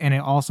life, and it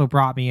also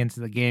brought me into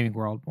the gaming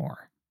world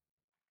more.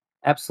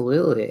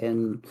 Absolutely,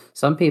 and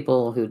some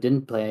people who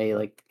didn't play,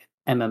 like,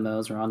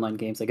 MMOs or online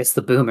games, I guess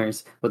the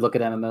boomers would look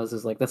at MMOs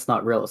as like, "That's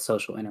not real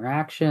social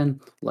interaction,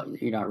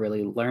 like, you're not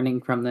really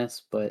learning from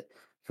this," but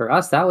for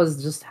us, that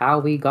was just how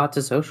we got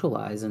to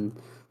socialize and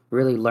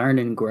really learn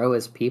and grow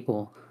as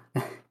people.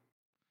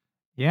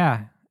 Yeah,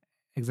 Uh,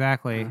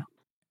 exactly.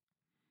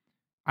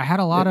 I had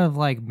a lot it of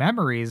like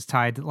memories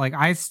tied to, like,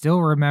 I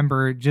still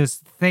remember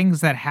just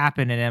things that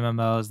happen in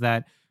MMOs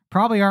that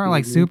probably aren't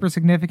like Mhm. super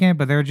significant,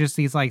 but they're just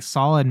these like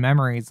solid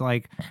memories.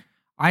 Like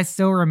I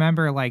still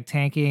remember like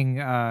tanking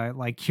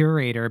like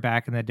curator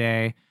back in the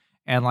day,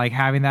 and like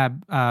having that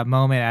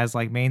moment as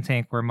like main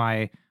tank where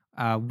my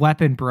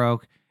weapon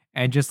broke,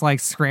 and just like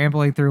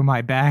scrambling through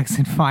my bags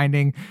and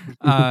finding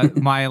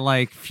my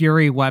like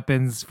fury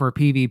weapons for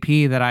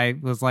PvP that I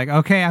was like,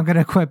 okay, I'm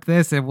gonna equip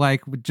this, and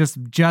like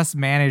just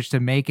managed to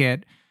make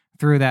it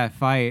through that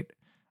fight,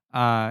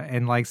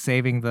 and like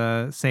saving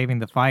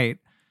the fight.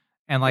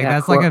 And like Yeah,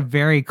 that's like a core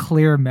very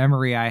clear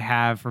memory I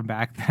have from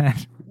back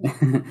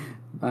then.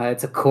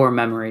 it's a core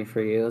memory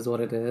for you is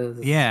what it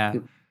is. Yeah.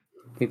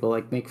 People,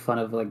 like, make fun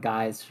of, like,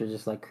 guys for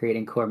just, like,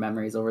 creating core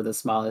memories over the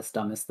smallest,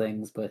 dumbest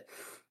things, but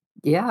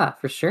yeah,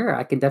 for sure,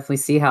 I can definitely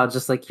see how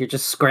just, like, you're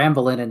just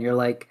scrambling and you're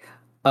like,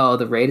 "Oh,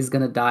 the raid is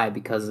gonna die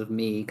because of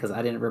me because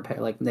I didn't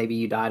repair," like, maybe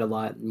you died a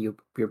lot and your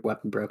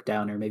weapon broke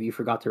down, or maybe you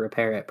forgot to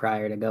repair it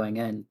prior to going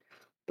in,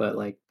 but,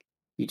 like,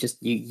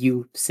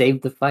 you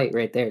saved the fight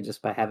right there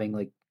just by having,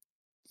 like,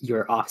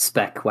 your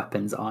off-spec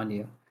weapons on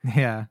you.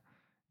 Yeah.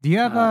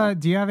 Uh,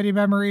 Do you have any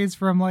memories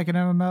from like an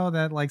MMO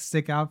that like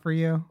stick out for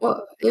you?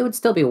 well, it would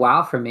still be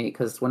WoW for me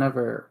because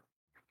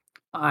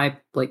I,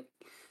 like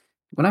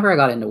whenever I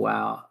got into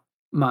WoW,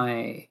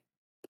 my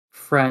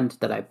friend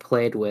that I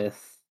played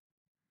with,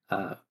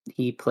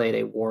 he played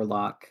a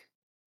warlock,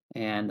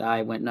 and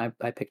I went and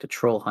I picked a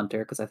troll hunter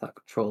because I thought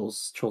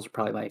trolls are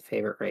probably my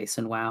favorite race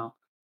in WoW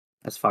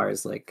as far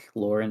as like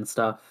lore and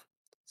stuff.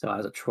 So I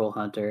was a troll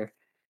hunter,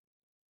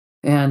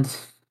 and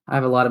I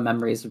have a lot of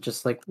memories of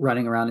just like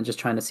running around and just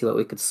trying to see what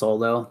we could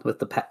solo with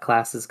the pet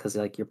classes because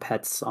like your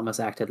pets almost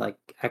acted like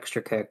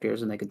extra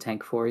characters and they could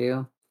tank for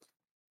you.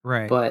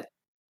 Right. But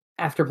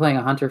after playing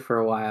a hunter for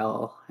a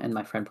while and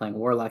my friend playing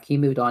warlock, he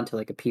moved on to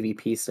like a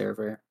PvP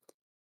server,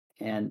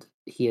 and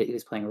he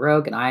was playing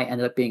rogue, and I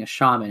ended up being a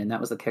shaman, and that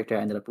was the character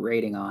I ended up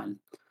raiding on.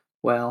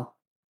 Well,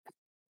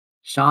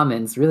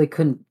 shamans really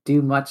couldn't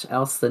do much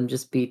else than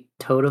just be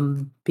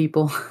totem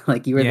people.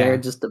 Like you were there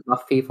Yeah. just to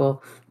buff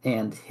people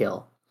and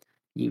heal.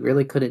 You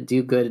really couldn't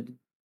do good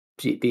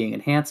being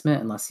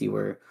enhancement unless you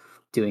were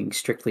doing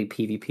strictly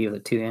PvP with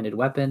a two-handed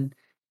weapon.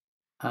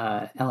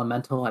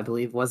 Elemental, I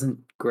believe, wasn't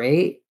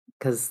great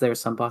because there were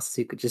some bosses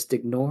who could just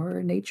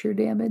ignore nature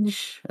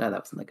damage. That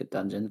wasn't like a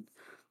dungeon.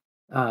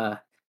 Uh,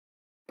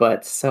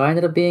 but so I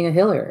ended up being a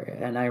healer,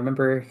 and I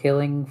remember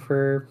healing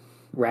for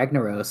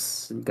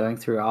Ragnaros and going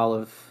through all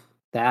of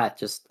that.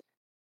 Just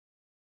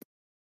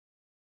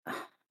I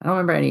don't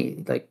remember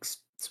any like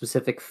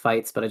specific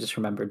fights, but I just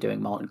remember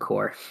doing Molten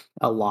Core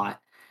a lot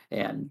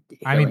and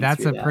I mean, healing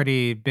that's through a that.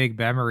 pretty big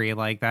memory.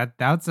 Like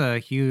that's a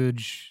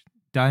huge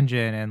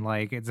dungeon, and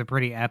like it's a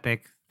pretty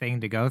epic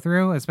thing to go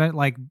through. Especially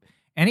like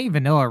any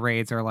vanilla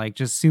raids are like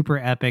just super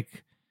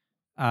epic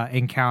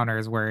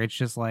encounters where it's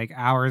just like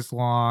hours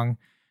long,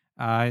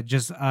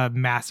 just a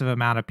massive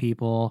amount of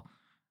people.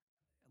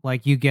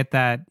 Like you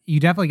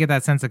definitely get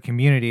that sense of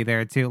community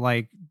there too.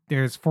 Like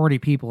there's 40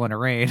 people in a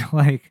raid.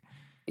 Like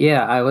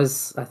Yeah, I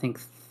was, I think,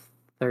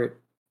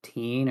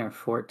 13 or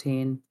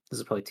 14. This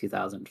is probably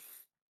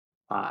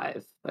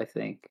 2005, I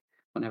think,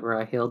 whenever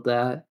I healed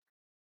that.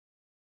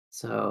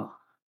 So,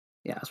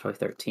 yeah, I was probably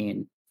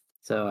 13.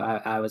 So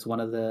I was one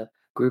of the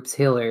group's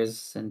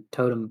healers and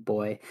totem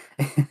boy.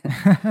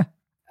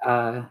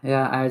 Yeah,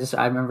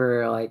 I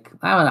remember, like,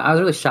 I don't know, I was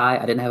really shy.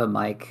 I didn't have a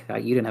mic.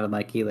 You didn't have a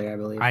mic either, I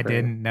believe, I for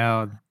didn't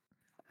know.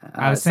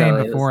 I was saying so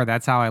it was before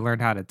that's how I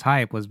learned how to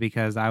type was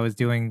because I was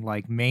doing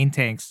like main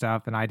tank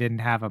stuff and I didn't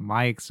have a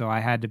mic, so I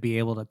had to be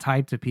able to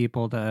type to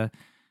people to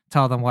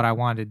tell them what I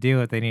wanted to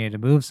do if they needed to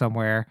move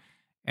somewhere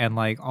and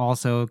like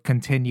also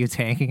continue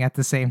tanking at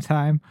the same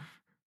time.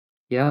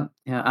 yeah,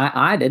 yeah,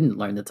 I didn't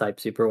learn to type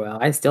super well.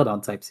 I still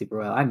don't type super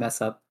well. I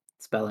mess up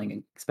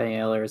spelling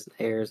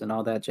errors, and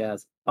all that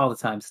jazz all the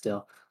time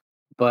still.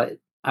 But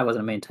I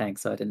wasn't a main tank,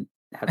 so I didn't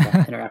have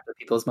to interact with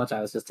people as much.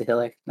 I was just a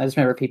healer. I just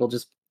remember people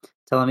just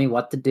telling me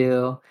what to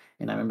do,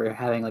 and I remember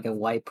having, like, a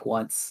wipe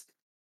once,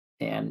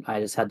 and I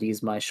just had to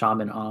use my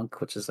shaman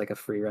ankh, which is like a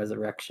free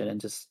resurrection, and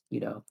just,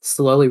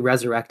 slowly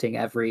resurrecting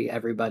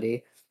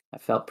everybody. I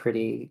felt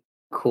pretty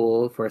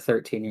cool for a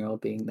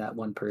 13-year-old being that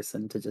one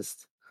person to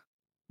just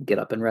get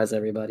up and res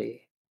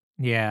everybody.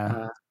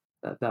 Yeah.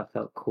 Uh, that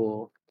felt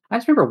cool. I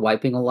just remember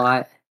wiping a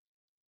lot,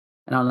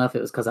 and I don't know if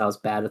it was because I was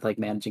bad with, like,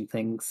 managing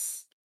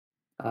things.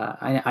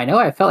 I know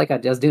I felt like I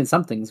was doing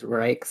some things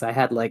right because I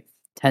had, like,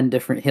 10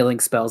 different healing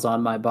spells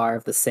on my bar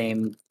of the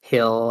same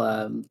heal,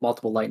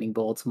 multiple lightning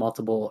bolts,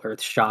 multiple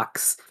earth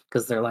shocks.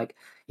 Because 'cause they're like,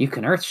 "You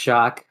can earth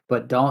shock,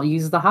 but don't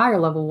use the higher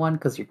level one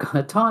because 'cause you're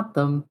gonna taunt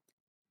them."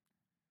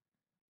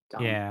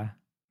 Dumb. Yeah.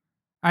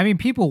 I mean,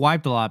 people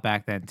wiped a lot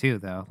back then too,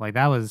 though. Like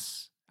that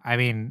was, I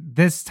mean,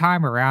 this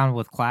time around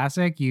with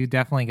Classic, you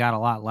definitely got a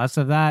lot less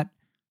of that.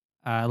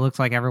 It looks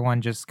like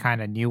everyone just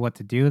kind of knew what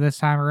to do this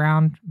time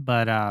around,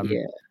 but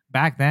Yeah.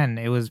 back then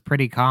it was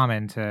pretty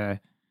common to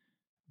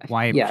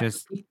wipe Yeah,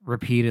 just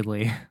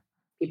repeatedly.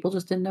 people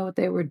just didn't know what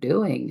they were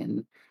doing,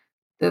 and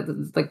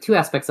like, 2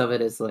 aspects of it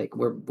is, like,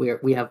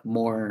 we have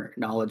more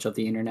knowledge of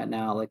the internet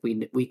now, like,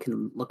 we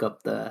can look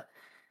up the,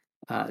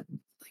 uh,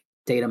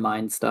 data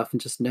mine stuff and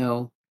just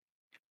know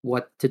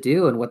what to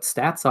do and what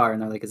stats are,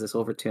 and they're like, "Is this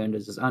overtuned?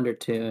 Is this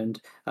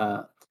undertuned?"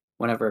 Uh,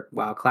 Whenever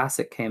WoW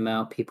Classic came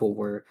out, people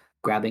were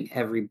grabbing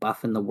every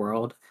buff in the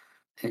world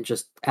and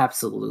just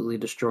absolutely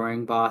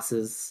destroying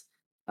bosses.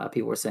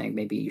 People were saying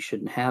maybe we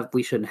shouldn't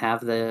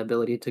have the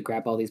ability to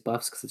grab all these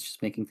buffs because it's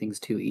just making things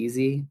too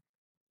easy.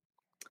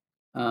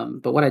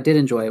 But what I did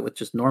enjoy with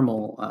just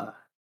normal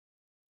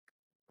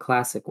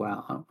Classic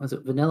WoW, was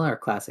it vanilla or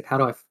Classic? How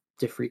do I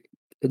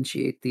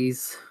differentiate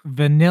these?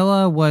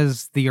 Vanilla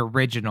was the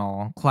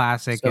original,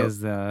 Classic So is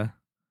the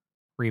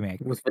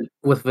remake.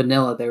 with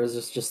vanilla, there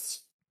was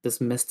just this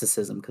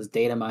mysticism because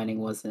data mining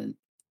wasn't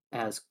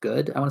as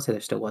good. I want to say there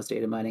still was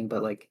data mining,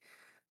 but like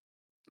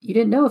you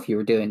didn't know if you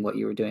were doing what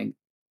you were doing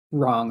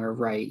wrong or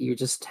right. You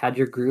just had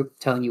your group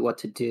telling you what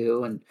to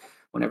do, and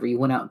whenever you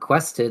went out and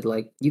quested,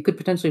 like you could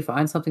potentially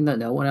find something that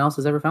no one else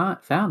has ever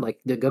found. Like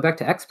to go back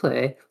to X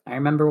Play, I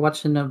remember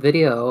watching a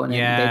video and they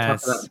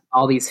talked about Yes.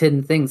 all these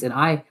hidden things, and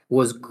I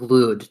was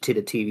glued to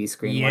the TV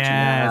screen watching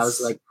that. I was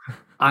Yes. like,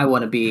 I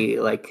want to be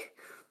like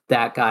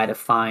that guy to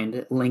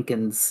find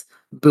Lincoln's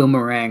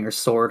boomerang or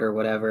sword or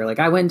whatever. Like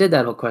I went and did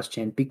that whole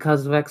question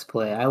because of X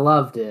Play. I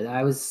loved it.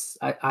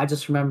 I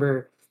just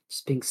remember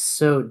just being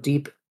so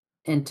deep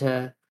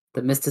into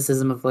the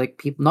mysticism of like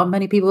people. Not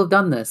many people have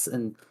done this,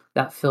 and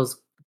that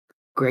feels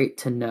great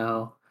to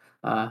know.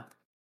 Uh,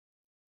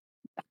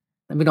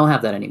 and we don't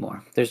have that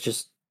anymore. There's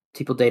just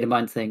people data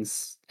mine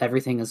things.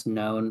 Everything is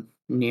known.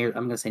 I'm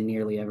gonna say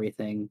nearly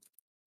everything,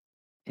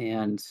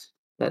 and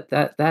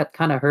that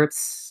kind of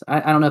hurts. I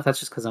don't know if that's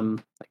just because I'm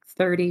like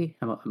 30.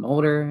 I'm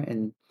older,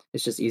 and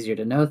it's just easier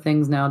to know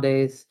things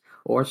nowadays,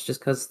 or it's just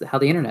because how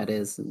the internet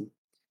is. And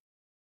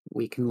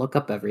we can look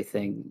up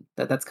everything.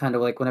 That's kind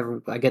of like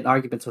whenever I get in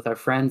arguments with our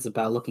friends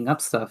about looking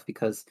up stuff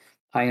because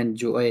I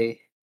enjoy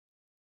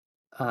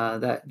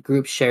that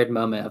group shared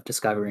moment of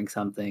discovering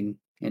something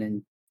and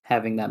in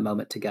having that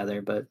moment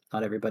together, but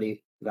not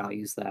everybody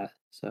values that.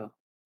 So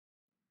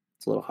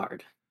it's a little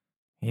hard.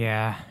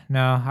 Yeah,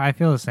 no, I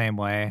feel the same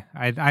way.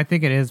 I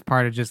think it is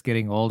part of just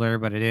getting older,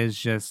 but it is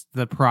just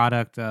the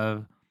product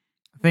of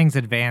things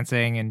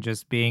advancing and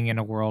just being in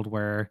a world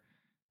where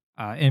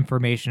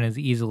information is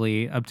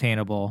easily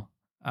obtainable.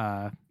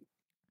 Uh,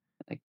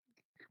 Like,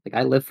 like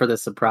I live for the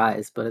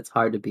surprise, but it's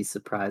hard to be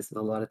surprised with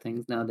a lot of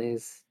things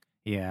nowadays.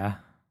 yeah.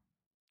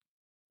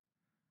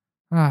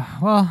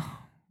 Well,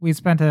 we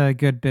spent a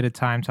good bit of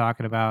time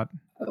talking about.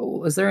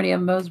 Is there any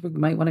MMOs we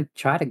might want to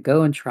try to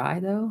go and try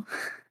though?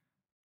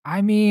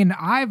 I mean,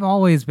 I've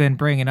always been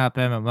bringing up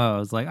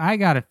MMOs. Like, I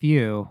got a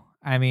few.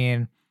 I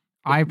mean,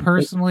 I Like,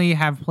 personally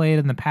have played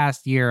in the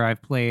past year.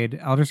 I've played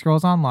Elder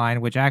Scrolls Online,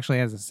 which actually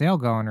has a sale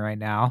going right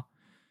now.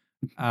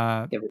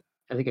 Uh, every,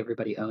 I think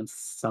everybody owns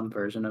some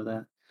version of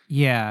that.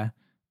 yeah.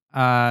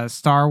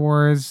 Star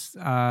Wars,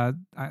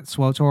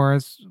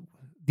 SWOTORs,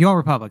 The Old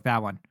Republic,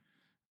 that one.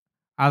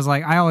 I was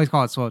like, I always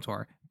call it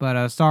SWTOR,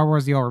 but Star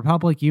Wars: The Old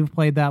Republic. You've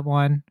played that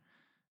one.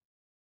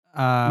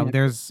 Yeah,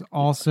 There's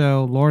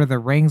also Lord of the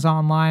Rings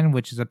Online,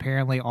 which is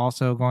apparently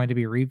also going to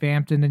be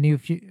revamped in the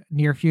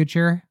near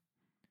future.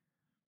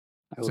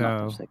 I will not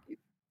touch So that game.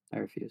 I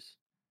refuse.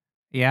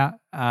 yeah,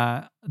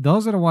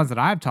 those are the ones that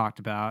I've talked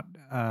about.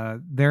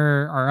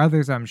 There are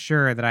others I'm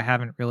sure that I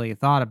haven't really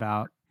thought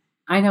about.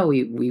 I know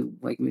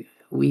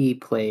we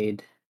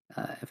played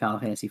Final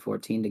Fantasy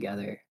 14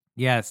 together.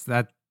 Yes,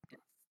 that's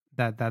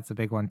a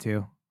big one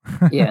too.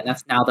 Yeah,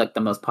 that's now like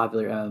the most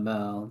popular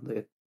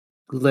MMO.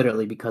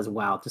 Literally because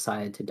WoW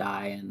decided to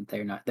die and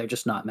they're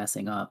just not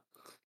messing up.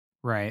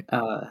 Right,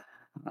 Uh,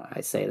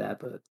 I say that,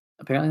 but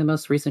apparently the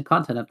most recent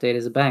content update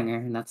is a banger,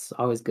 and that's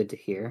always good to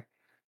hear.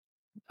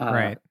 Uh,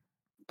 right.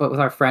 but with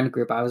our friend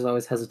group, I was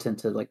always hesitant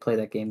to like play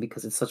that game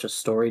because it's such a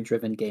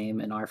story-driven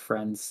game, and our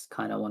friends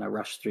kind of want to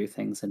rush through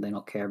things and they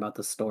don't care about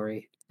the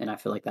story, and I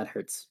feel like that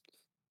hurts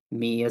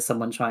me as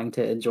someone trying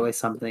to enjoy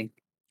something.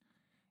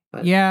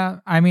 But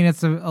Yeah, I mean,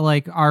 it's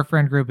like our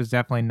friend group is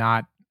definitely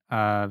not.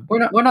 we're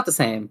not the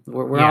same.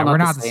 We're all Yeah, we're not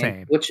the not the same,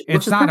 same. which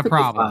It's is not a perfectly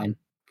fine. problem.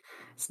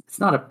 It's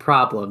not a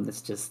problem.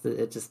 It just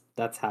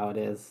that's how it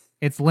is.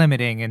 It's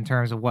limiting in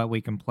terms of what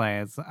we can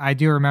play. I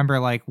do remember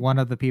like one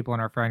of the people in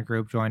our friend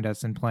group joined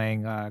us in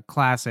playing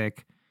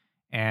classic,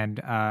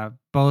 and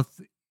both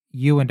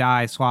you and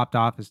I swapped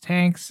off as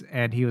tanks,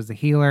 and he was the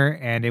healer,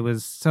 and it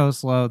was so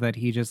slow that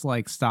he just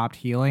like stopped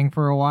healing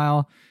for a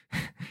while,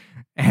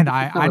 and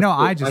He I fell know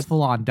I asleep. just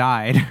full on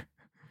died.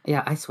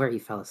 Yeah, I swear he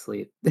fell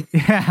asleep.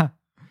 Yeah,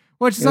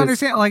 which It is was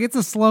understand like it's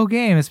a slow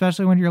game,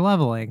 especially when you're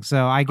leveling.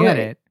 So I oh, get wait,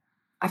 it.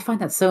 I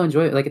find that so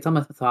enjoyable, like, it's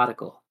almost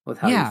methodical with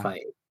how you Yeah,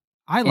 fight,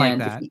 I like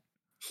and that.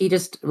 he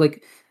just,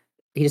 like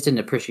he just didn't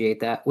appreciate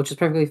that, which is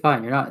perfectly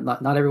fine. You're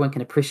not everyone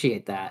can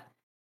appreciate that,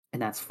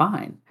 and that's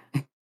fine.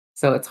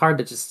 So it's hard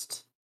to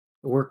just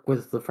work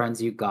with the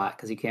friends you got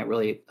because you can't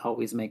really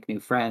always make new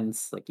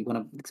friends. Like you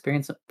want to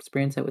experience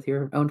it with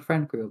your own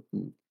friend group.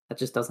 And that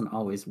just doesn't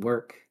always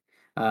work.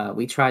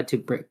 We tried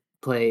to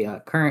play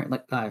current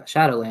like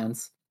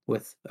Shadowlands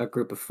with a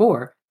group of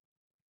four,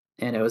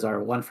 and it was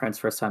our one friend's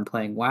first time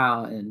playing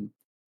WoW, and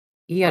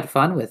he had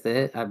fun with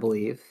it, I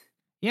believe.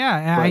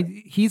 Yeah, But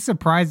he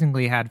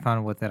surprisingly had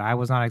fun with it. I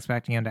was not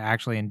expecting him to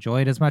actually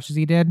enjoy it as much as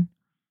he did.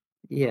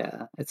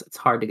 yeah, it's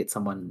hard to get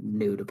someone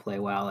new to play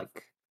WoW.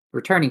 Like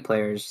returning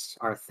players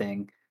are a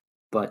thing,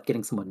 but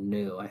getting someone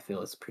new, I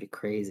feel, is pretty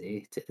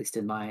crazy, at least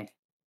in my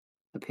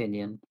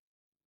opinion.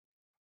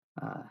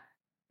 Uh,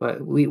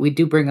 but we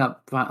do bring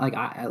up like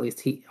at least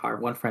he our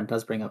one friend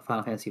does bring up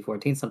Final Fantasy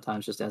 14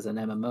 sometimes just as an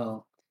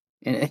MMO,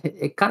 and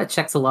it kind of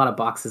checks a lot of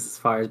boxes as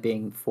far as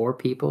being four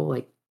people.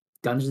 Like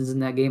dungeons in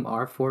that game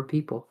are four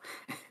people.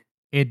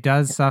 It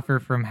does suffer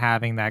from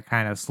having that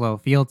kind of slow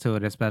feel to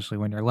it, especially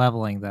when you're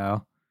leveling,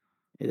 though.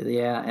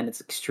 Yeah, and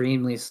it's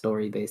extremely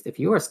story based. If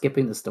you are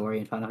skipping the story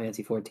in Final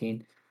Fantasy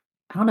 14,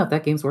 I don't know if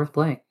that game's worth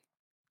playing.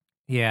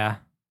 Yeah.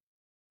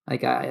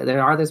 Like,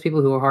 there are those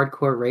people who are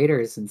hardcore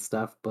raiders and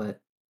stuff, but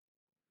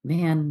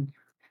man,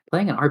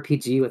 playing an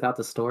RPG without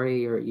the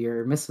story,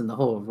 you're missing the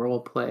whole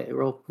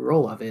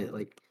role of it.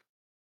 Like,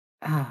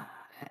 ah,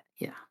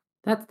 yeah,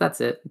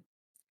 that's it.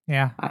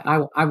 Yeah.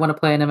 I want to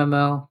play an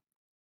MMO.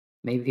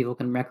 Maybe people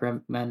can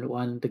recommend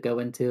one to go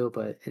into,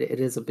 but it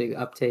is a big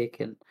uptake,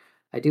 and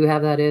I do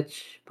have that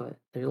itch. But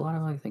there's a lot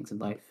of other things in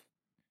life.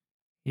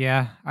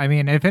 Yeah. I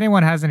mean, if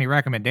anyone has any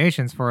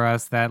recommendations for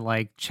us that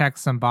like check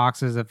some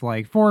boxes of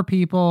like four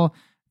people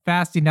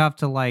fast enough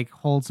to like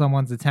hold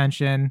someone's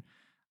attention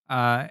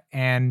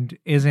and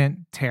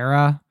isn't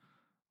Terra,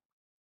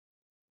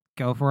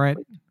 go for it.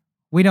 Like,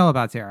 We know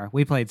about Terra.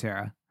 We played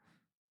Terra.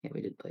 yeah,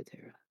 we did play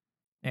Terra.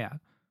 Yeah.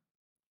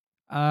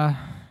 Uh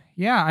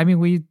yeah, I mean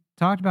we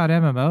talked about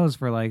MMOs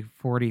for like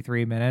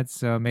 43 minutes,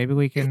 so maybe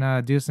we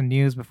can do some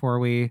news before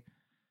we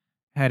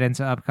head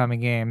into upcoming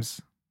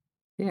games.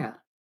 Yeah.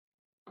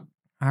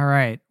 All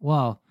right.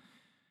 Well,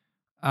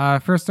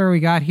 first story we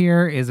got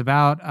here is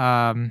about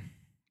a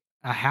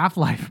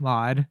Half-Life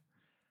mod.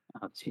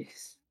 Oh,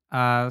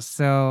 jeez.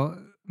 So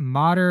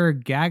modder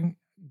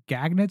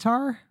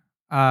Gagnatar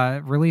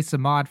released a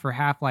mod for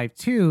Half-Life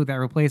 2 that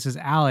replaces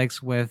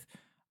Alex with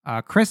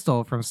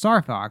Crystal from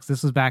Star Fox.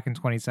 This was back in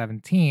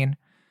 2017.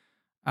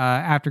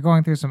 After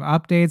going through some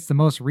updates, the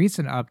most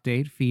recent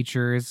update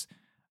features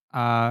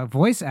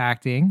voice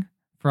acting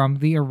from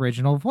the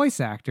original voice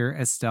actor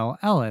Estelle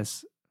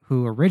Ellis,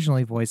 who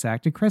originally voice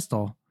acted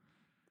Crystal.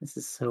 This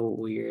is so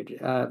weird.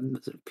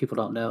 People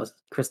don't know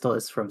Crystal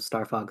is from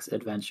Star Fox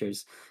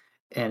Adventures,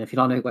 and if you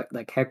don't know what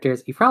that character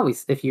is, you probably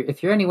if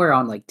you're anywhere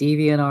on like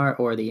DeviantArt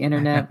or the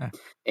internet,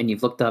 and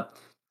you've looked up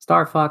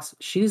Star Fox,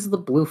 she's the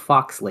blue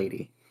fox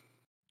lady.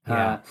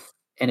 Yeah. Uh,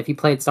 and if you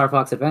played Star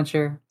Fox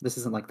Adventure, this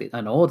isn't like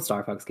an old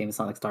Star Fox game. It's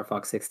not like Star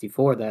Fox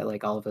 64 that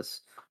like all of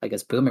us, I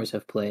guess, boomers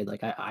have played.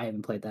 Like I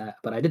haven't played that,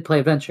 but I did play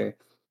Adventure,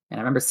 and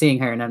I remember seeing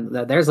her. And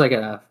then there's like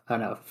I don't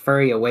know,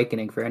 furry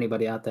awakening for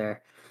anybody out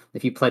there.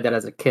 If you played that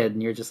as a kid,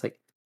 and you're just like,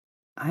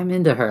 I'm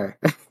into her.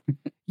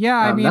 Yeah,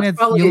 I mean, That's it's you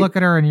probably look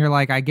at her and you're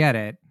like, I get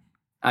it.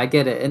 I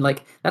get it, and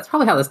like that's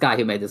probably how this guy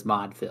who made this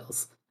mod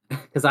feels.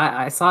 because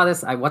I saw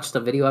this. I watched a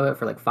video of it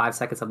for like 5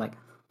 seconds. I'm like,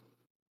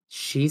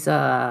 she's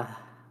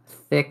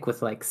thick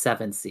with like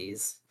seven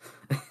C's,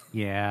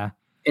 Yeah.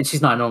 and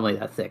she's not normally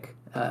that thick.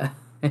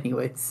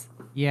 Anyways,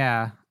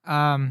 Yeah.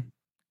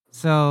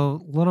 So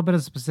a little bit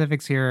of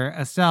specifics here.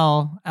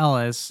 Estelle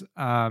Ellis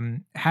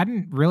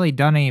hadn't really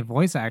done any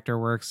voice actor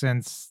work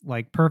since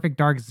like Perfect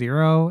Dark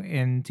Zero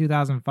in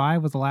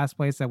 2005 was the last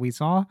place that we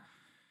saw.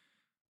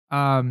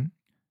 Um,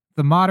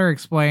 the modder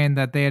explained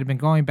that they had been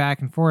going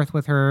back and forth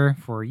with her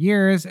for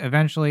years.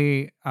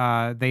 Eventually,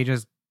 they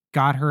just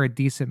got her a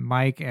decent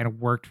mic and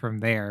worked from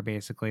there,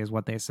 basically, is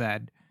what they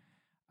said.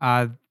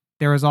 Uh,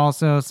 there was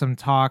also some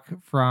talk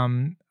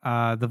from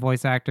the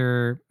voice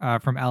actor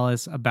from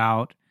Ellis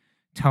about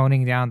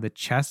toning down the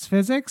chest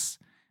physics.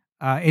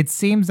 It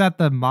seems that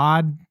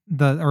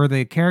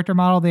the character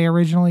model they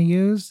originally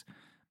used,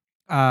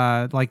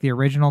 like the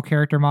original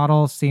character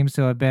model, seems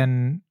to have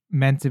been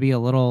meant to be a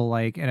little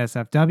like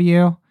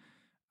NSFW.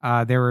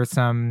 There were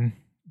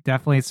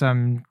definitely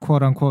some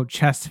quote unquote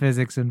chest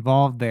physics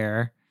involved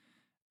there.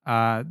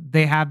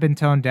 They have been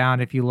toned down.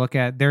 If you look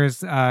at,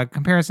 there's a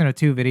comparison of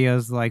two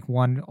videos, like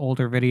one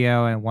older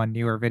video and one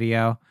newer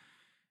video,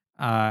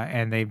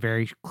 and they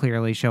very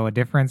clearly show a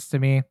difference to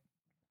me.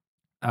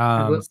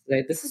 I will Um,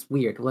 say this is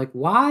weird. Like,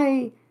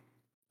 why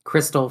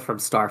Crystal from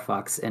Star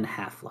Fox in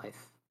Half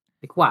Life?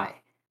 Like, why?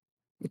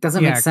 It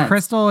doesn't make yeah, sense.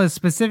 Crystal is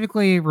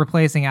specifically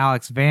replacing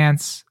Alex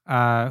Vance,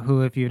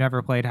 who, if you've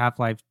never played Half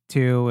Life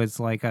 2, is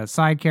like a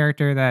side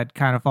character that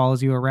kind of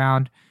follows you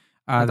around,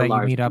 Like a that you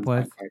large meet up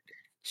with. side character.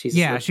 She's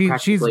Yeah, like she's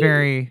practically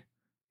very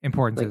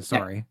important to the like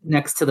story.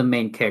 next to the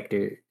main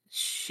character.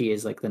 She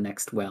is like the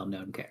next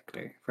well-known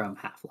character from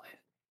Half Life.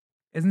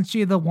 Isn't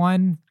she the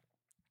one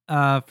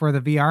for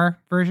the VR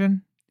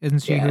version? Isn't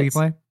she Yeah, who you it's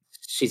play?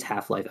 she's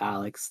Half Life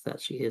Alex.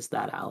 That she is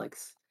that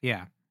Alex.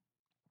 Yeah.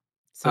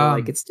 So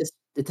like Um,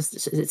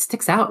 it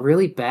sticks out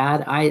really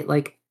bad. I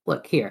like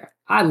look here.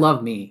 I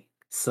love me.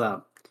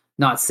 So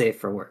not safe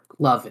for work.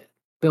 Love it.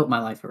 Built my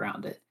life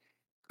around it.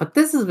 But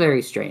this is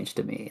very strange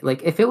to me.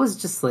 Like if it was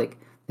just like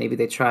maybe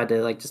they tried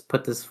to like just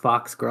put this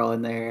fox girl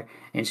in there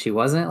and she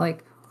wasn't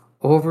like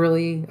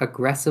overly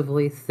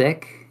aggressively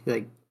thick,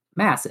 like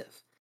massive.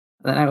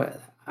 Then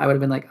I would have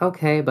been like,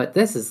 okay, but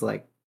this is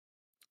like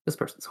this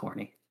person's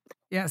horny.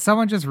 yeah,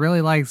 someone just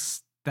really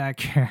likes that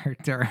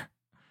character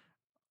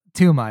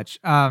too much.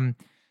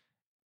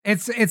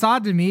 It's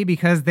odd to me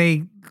because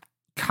they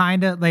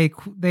kind of like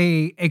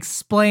they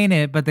explain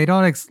it, but they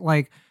don't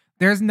like.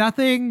 There's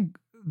nothing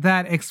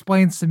that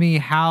explains to me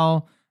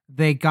how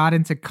they got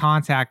into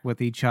contact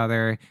with each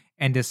other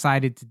and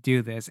decided to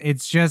do this.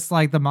 It's just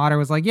like the modder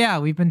was like, "Yeah,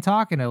 we've been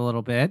talking a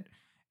little bit,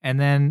 and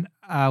then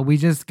we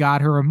just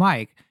got her a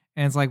mic."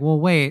 And it's like, "Well,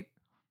 wait,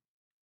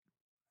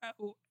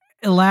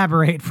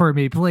 elaborate for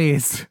me,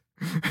 please."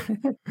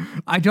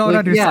 I don't Like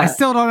understand. I yeah,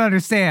 still don't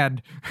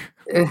understand.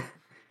 eh,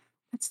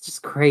 it's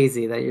just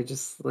crazy that you're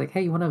just like,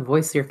 hey, you want to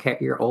voice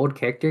your old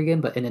character again,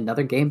 but in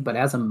another game, but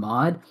as a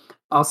mod.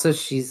 Also,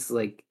 she's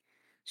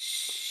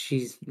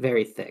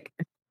very thick.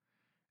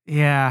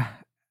 Yeah,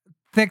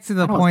 thick to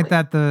the I don't point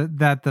like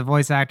that the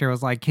voice actor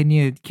was like, "Can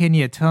you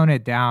tone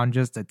it down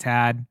just a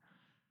tad?"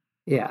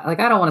 yeah, like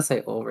I don't want to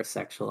say over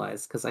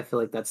sexualized because I feel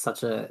like that's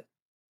such a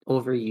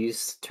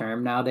overused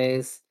term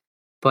nowadays.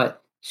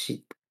 But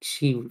she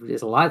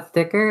is a lot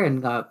thicker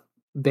and got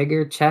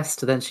bigger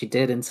chest than she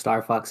did in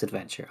Star Fox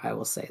Adventure. I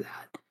will say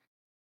that.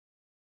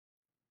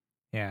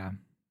 Yeah.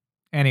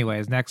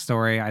 Anyways, next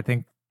story. I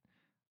don't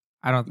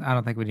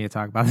think we need to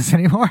talk about this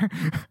anymore.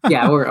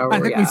 Yeah, I or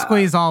think we yeah,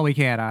 squeezed all we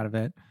can out of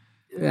it.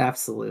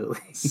 absolutely.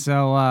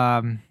 So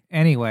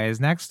anyways,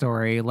 next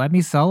story. Let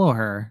me solo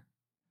her.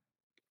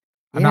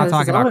 I'm Yeah, not this is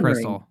talking about Elden Ring.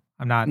 Crystal.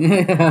 I'm not.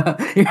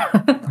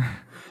 Yeah.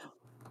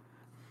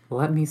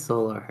 Let me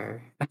solo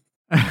her.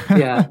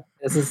 Yeah,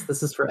 this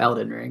is for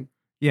Elden Ring.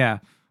 Yeah.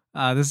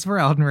 This is for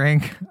Elden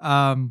Ring.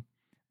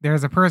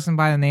 There's a person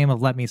by the name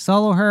of Let Me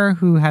Solo Her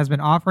who has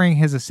been offering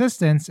his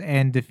assistance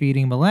in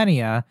defeating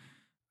Malenia.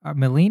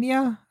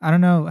 Malenia? I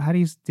don't know. How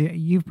do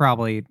you've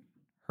probably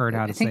heard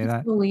how I to think say it's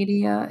that.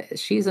 Malenia.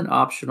 She's an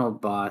optional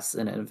boss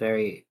in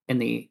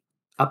the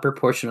upper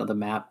portion of the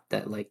map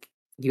that like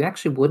you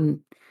actually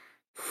wouldn't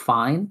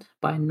find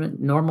by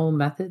normal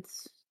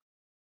methods.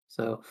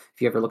 So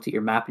if you ever looked at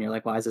your map and you're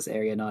like, why is this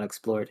area not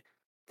explored?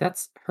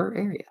 That's her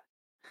area.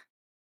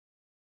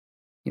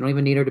 You don't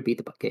even need her to beat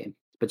the game.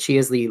 But she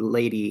is the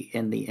lady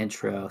in the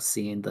intro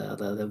scene,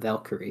 the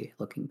Valkyrie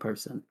looking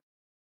person.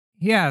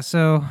 Yeah,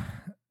 so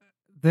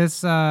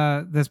this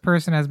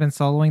person has been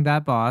soloing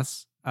that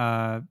boss.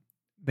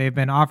 They've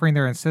been offering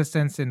their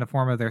assistance in the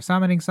form of their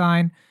summoning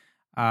sign.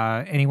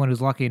 Anyone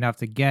who's lucky enough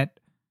to get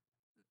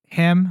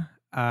him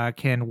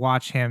can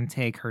watch him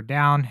take her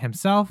down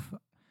himself.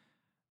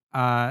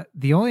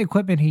 The only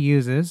equipment he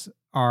uses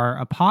are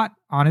a pot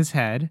on his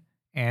head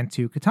and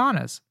two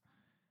katanas.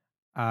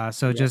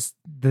 So Yeah. just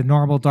the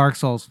normal Dark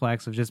Souls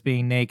flex of just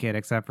being naked,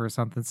 except for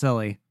something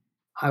silly.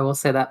 I will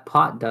say that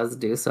pot does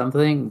do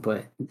something,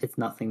 but it's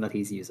nothing that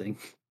he's using.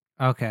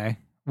 Okay,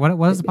 what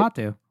does It, the it, pot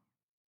do?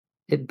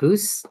 it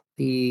boosts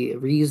the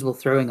reusable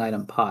throwing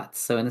item pots.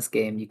 So in this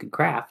game, you can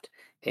craft,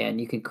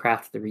 and you can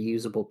craft the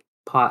reusable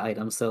pot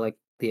items. So like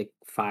the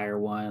fire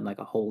one, like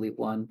a holy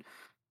one,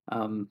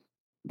 um,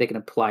 they can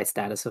apply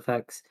status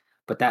effects,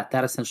 but that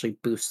essentially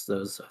boosts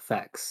those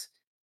effects.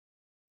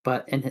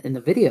 But in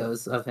the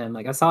videos of him,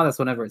 like I saw this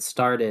whenever it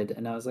started,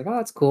 and I was like, "Oh,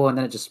 that's cool," and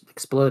then it just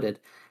exploded.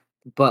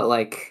 But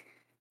like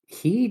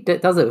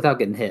does it without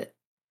getting hit.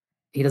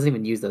 He doesn't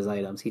even use those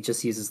items. He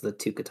just uses the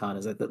 2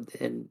 katanas,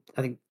 and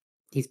I think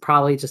he's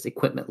probably just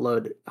equipment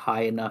load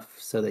high enough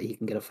so that he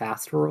can get a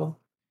fast roll,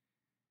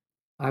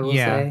 I will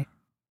Yeah. say.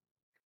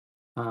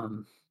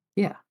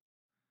 Yeah.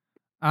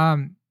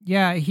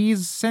 Yeah,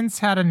 he's since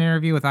had an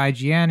interview with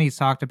IGN. He's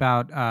talked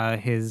about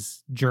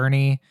his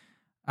journey.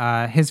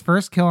 His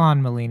first kill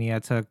on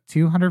Malenia took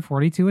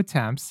 242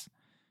 attempts.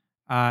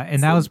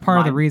 And that So was part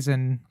of the mine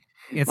reason.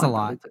 It's a mine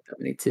probably lot. took that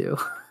many too.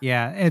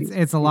 Yeah, it's a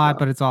He's lot, rough.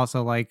 but it's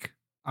also like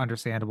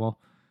understandable.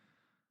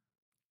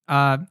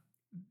 Uh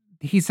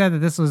he said that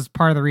this was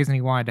part of the reason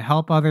he wanted to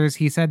help others.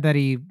 He said that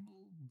he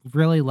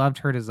really loved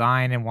her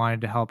design and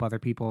wanted to help other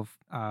people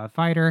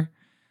fight her.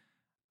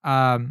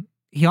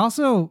 He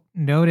also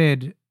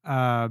noted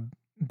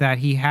that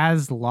he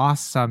has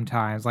lost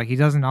sometimes. Like he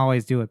doesn't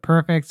always do it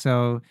perfect,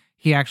 so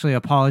he actually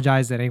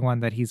apologized to anyone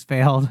that he's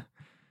failed.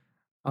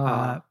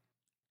 Uh, Oh,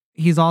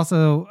 he's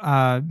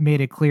also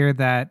made it clear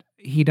that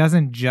he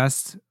doesn't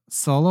just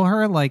solo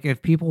her. Like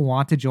if people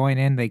want to join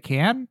in, they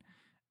can.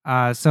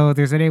 So if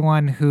there's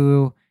anyone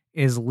who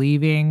is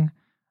leaving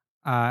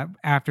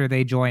after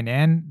they join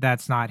in,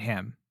 that's not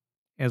him,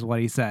 is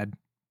what he said.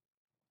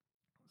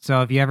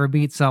 So if you ever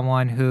meet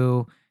someone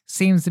who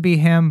seems to be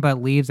him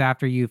but leaves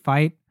after you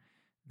fight,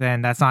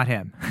 then that's not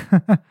him.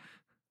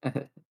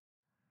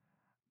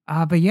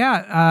 But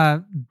yeah,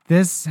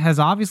 this has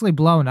obviously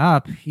blown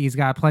up. He's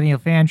got plenty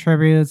of fan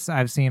tributes.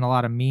 I've seen a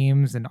lot of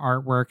memes and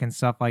artwork and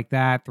stuff like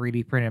that,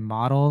 3D printed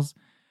models.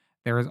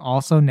 There is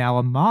also now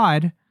a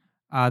mod.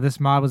 This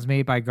mod was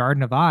made by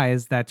Garden of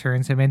Eyes that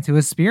turns him into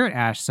a Spirit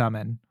Ash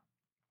summon.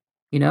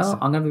 So,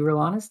 I'm gonna be real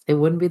honest, it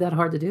wouldn't be that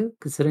hard to do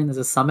considering there's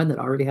a summon that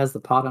already has the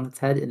pot on its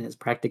head and is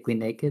practically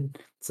naked.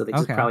 So they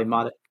just okay.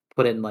 probably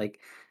put in like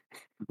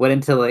went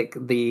into like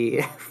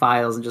the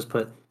files and just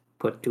put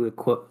 2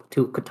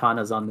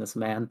 katanas on this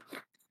man.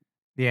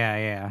 Yeah,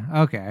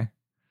 yeah. Okay.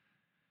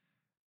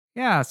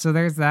 Yeah, so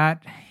there's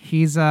that.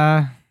 He's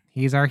our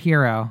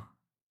hero.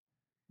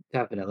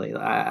 Definitely.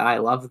 I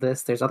love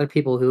this. There's other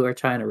people who are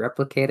trying to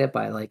replicate it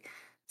by like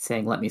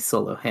saying, "Let me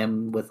solo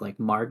him with like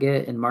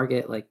Margit," and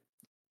Margit like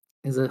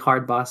is a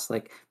hard boss,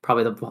 like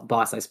probably the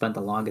boss I spent the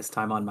longest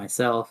time on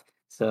myself.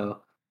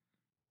 So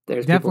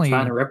there's people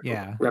trying to Definitely,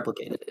 yeah.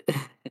 replicate it.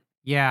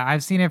 Yeah,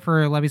 I've seen it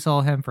for Let Me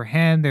Solo Him for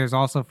him. There's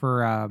also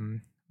for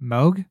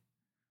Moog.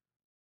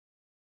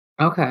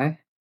 Okay.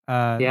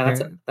 Yeah,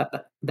 There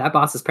that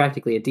boss is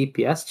practically a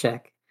DPS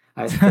check,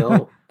 I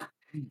feel.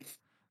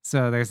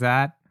 so there's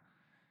that.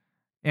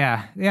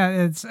 Yeah, yeah,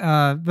 it's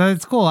but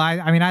it's cool.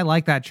 I mean I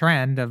like that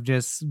trend of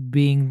just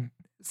being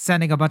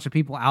sending a bunch of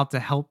people out to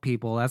help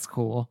people. That's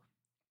cool.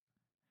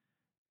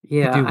 Could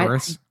Yeah, do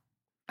worse.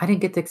 I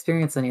didn't get to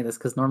experience any of this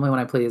because normally when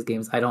I play these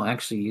games, I don't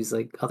actually use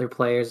like other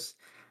players.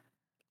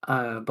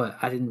 But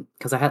I didn't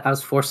because I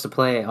was forced to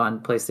play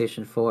on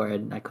PlayStation 4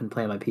 and I couldn't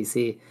play on my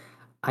PC.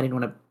 I didn't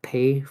want to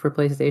pay for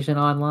PlayStation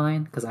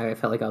Online because I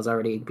felt like I was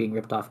already being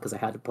ripped off because I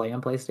had to play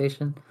on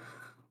PlayStation,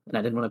 and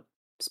I didn't want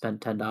to spend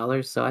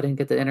 $10, so I didn't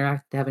get to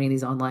interact to have any of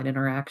these online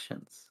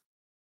interactions.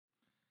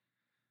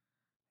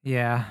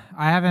 Yeah,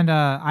 I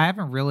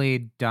haven't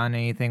really done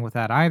anything with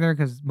that either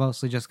cuz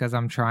mostly just cuz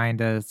I'm trying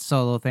to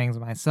solo things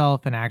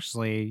myself and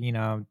actually,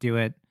 do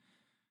it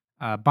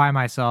by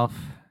myself.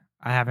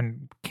 I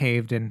haven't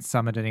caved and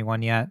summoned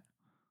anyone yet.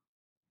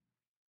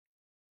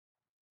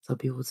 Some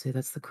people would say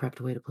that's the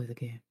correct way to play the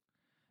game.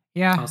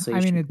 Yeah, Also,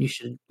 I mean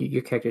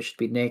your character should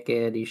be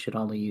naked. You should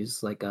only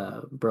use like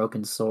a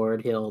broken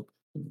sword hilt,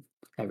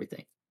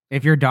 everything.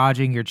 if you're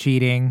dodging, you're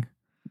cheating.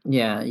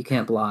 Yeah, you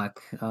can't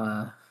block.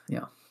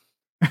 Yeah.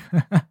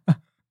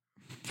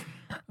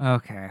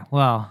 Okay,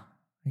 well,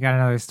 I got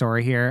another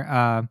story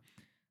here.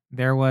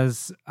 There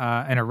was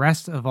an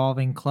arrest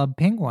involving Club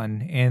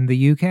Penguin in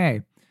the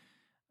UK.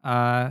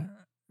 Uh,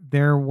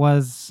 there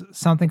was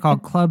something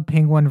called Club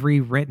Penguin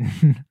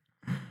Rewritten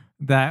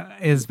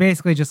that is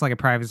basically just like a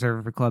private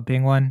server for Club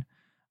Penguin.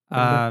 I've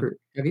Uh, never.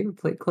 Have you ever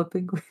played Club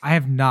Penguin? I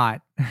have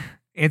not.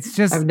 It's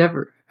just I've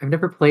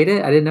never played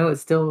it. I didn't know it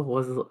still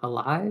was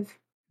alive.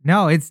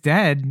 no, it's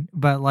dead,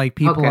 but like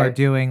people are Okay,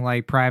 doing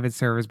like private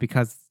servers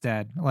because it's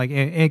dead. Like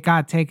it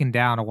got taken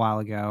down a while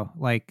ago.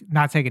 Like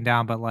not taken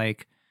down, but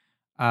like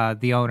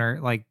the owner,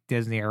 like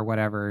Disney or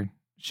whatever,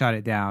 shut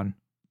it down.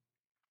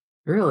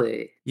 really?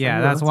 Tell Yeah,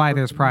 me that's what's why Club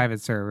there's Penguin.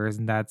 private servers,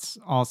 and that's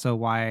also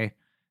why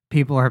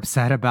people are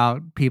upset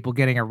about people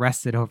getting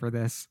arrested over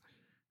this.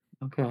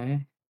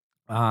 Okay.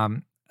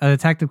 A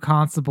detective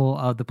constable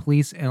of the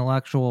police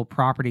intellectual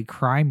property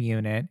crime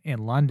unit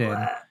in London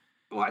What?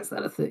 Why is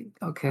that a thing?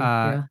 Okay, uh,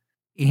 yeah.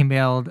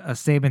 emailed a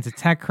statement to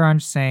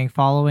TechCrunch saying,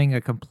 following a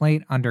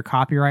complaint under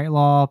copyright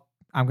law,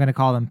 I'm going to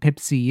call them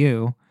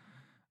PIPCU.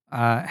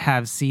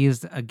 have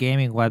seized a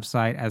gaming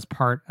website as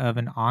part of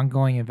an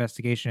ongoing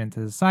investigation into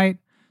the site.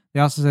 They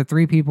also said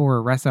 3 people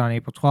were arrested on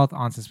April 12th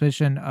on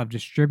suspicion of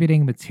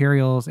distributing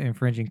materials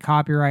infringing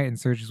copyright, and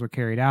searches were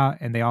carried out.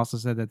 And they also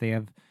said that they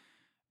have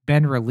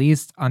been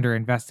released under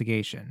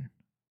investigation.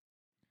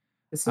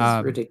 This is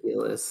Um,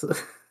 ridiculous.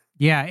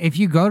 yeah, if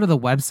you go to the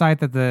website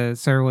that the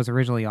server was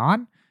originally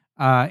on,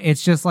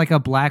 it's just like a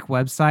black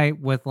website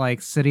with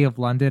like City of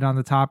London on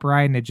the top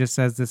right, and it just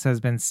says this has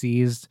been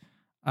seized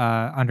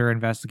under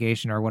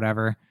investigation or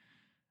whatever.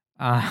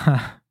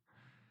 Uh,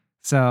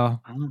 so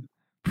Wow.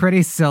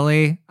 pretty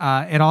silly.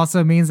 It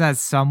also means that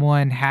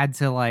someone had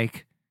to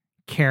like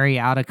carry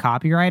out a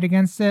copyright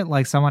against it.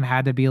 Like someone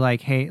had to be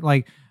like, hey,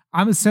 like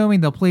I'm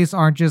assuming the police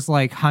aren't just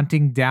like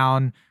hunting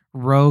down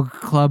rogue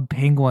Club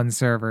Penguin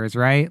servers,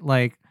 right?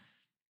 Like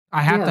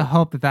I have to Yeah.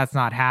 hope that that's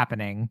not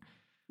happening.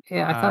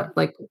 Yeah, I Uh, thought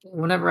like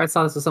whenever I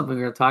saw this was something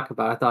we were gonna talk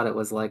about, I thought it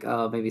was like,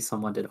 oh, maybe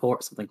someone did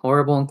something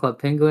horrible in Club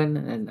Penguin,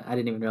 and I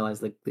didn't even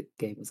realize like the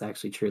game was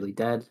actually truly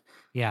dead.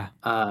 yeah,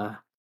 Uh,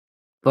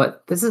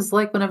 but this is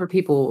like whenever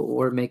people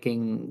were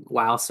making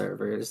WoW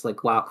servers,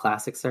 like WoW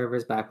Classic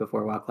servers, back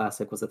before WoW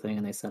Classic was a thing,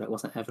 and they said it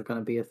wasn't ever going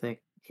to be a thing.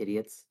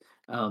 Idiots.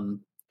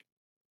 Um,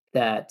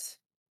 that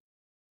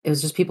it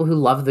was just people who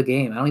loved the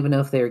game. I don't even know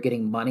if they were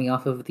getting money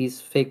off of these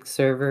fake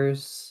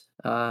servers,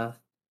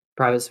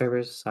 private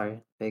servers.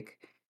 Sorry, fake.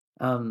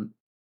 Um,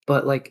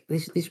 but like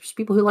these are just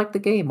people who like the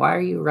game. Why are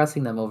you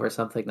arresting them over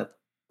something that?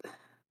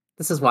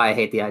 This is why I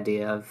hate the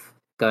idea of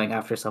going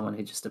after someone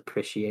who just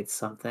appreciates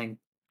something.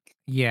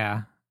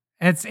 yeah.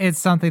 It's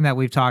something that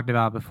we've talked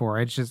about before.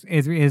 It's just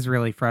it is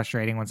really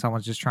frustrating when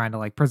someone's just trying to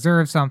like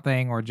preserve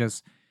something or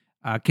just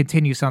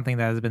continue something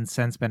that has been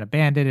since been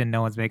abandoned and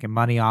no one's making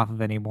money off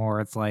of anymore.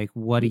 It's like,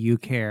 what do Y- you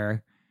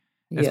care?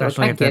 Yeah, like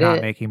Especially I if they're get not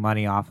it. making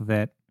money off of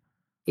it.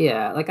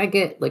 Yeah, like I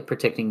get like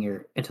protecting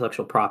your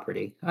intellectual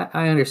property.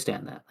 I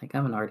understand that. Like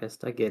I'm an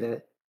artist, I get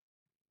it.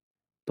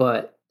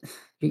 But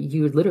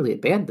you literally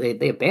they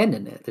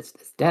abandoned it. It's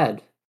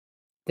dead.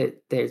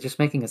 They're just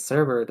making a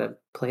server to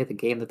play the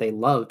game that they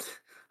loved,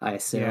 I Yeah.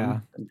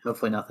 assume, and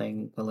hopefully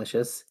nothing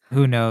malicious.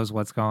 Who knows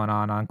what's going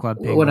on Club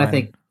Penguin?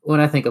 When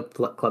I think of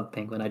Club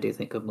Penguin, I do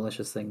think of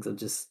malicious things of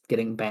just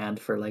getting banned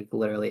for like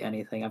literally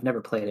anything. I've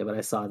never played it, but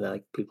I saw that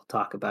like people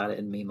talk about it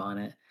and meme on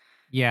it.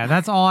 Yeah,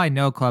 that's all I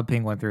know Club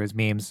Penguin through is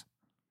memes.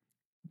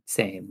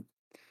 Same.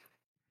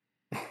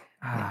 Yeah.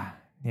 Ah,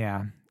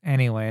 yeah.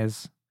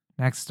 Anyways,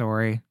 next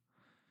story.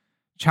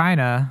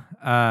 China,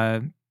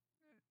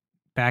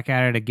 back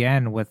at it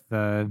again with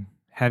the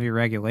heavy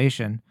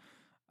regulation.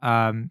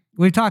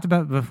 We've talked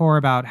about before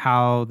about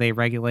how they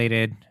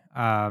regulated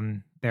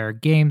their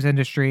games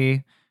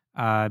industry.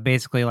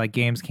 Basically, like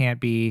games can't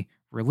be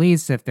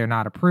released if they're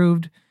not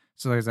approved.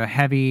 So there's a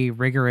heavy,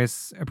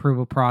 rigorous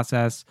approval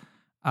process.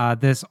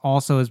 This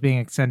also is being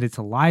extended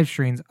to live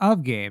streams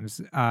of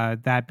games.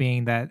 That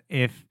being that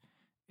if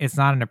it's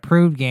not an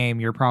approved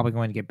game, you're probably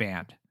going to get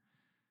banned.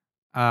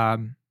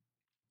 Um,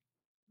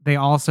 they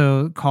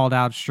also called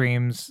out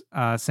streams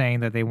saying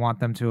that they want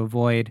them to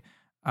avoid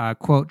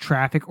quote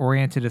traffic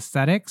oriented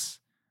aesthetics.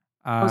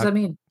 What does Uh, that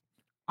mean?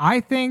 I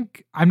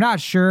think I'm not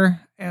sure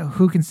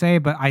who can say,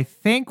 but I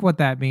think what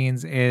that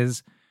means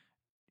is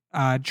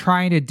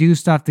trying to do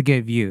stuff to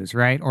get views,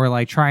 right? Or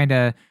like trying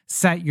to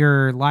set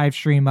your live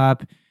stream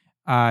up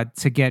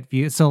to get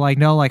views. So like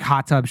no like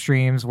hot tub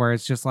streams where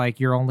it's just like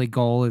your only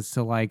goal is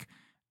to like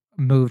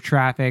move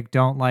traffic.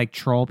 Don't like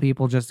troll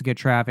people just to get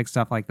traffic,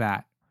 stuff like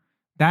that.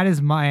 That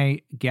is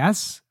my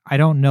guess. I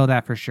don't know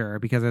that for sure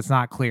because it's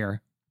not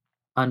clear.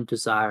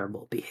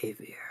 Undesirable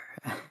behavior.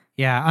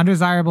 Yeah,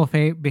 undesirable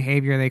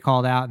behavior they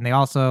called out, and they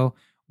also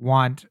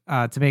want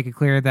to make it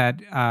clear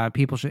that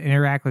people should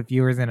interact with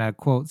viewers in a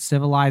quote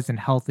civilized and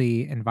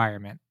healthy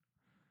environment.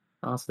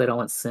 Also, they don't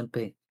want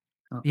simping.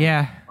 Okay.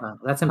 Yeah, Wow,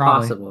 that's probably.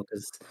 impossible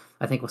because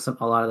I think with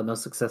a lot of the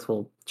most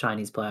successful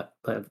Chinese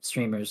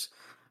streamers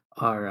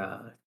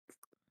are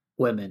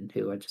women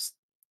who are just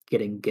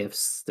getting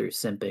gifts through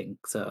simping.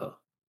 So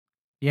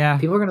Yeah,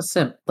 people are gonna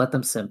simp. Let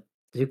them simp.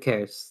 Who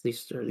cares?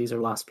 These are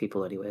lost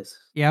people, anyways.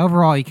 yeah.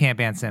 Overall, you can't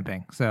ban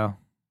simping. So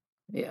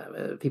Yeah,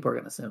 people are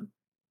gonna simp.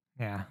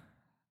 yeah,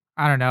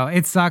 I don't know.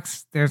 It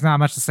sucks. There's not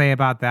much to say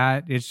about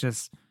that. It's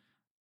just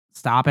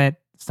stop it.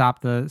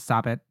 Stop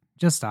it.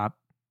 Just stop.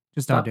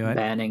 Just don't Stop do it.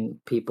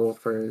 banning people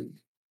for.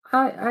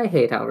 I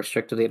hate how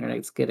restricted the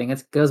internet's getting.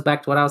 It goes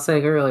back to what I was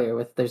saying earlier.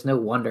 With there's no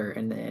wonder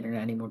in the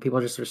internet anymore. People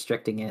are just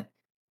restricting it,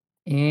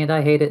 and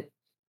I hate it.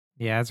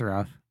 Yeah, it's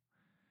rough.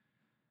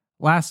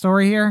 Last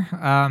story here.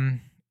 Utada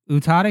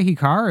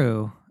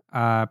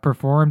Hikaru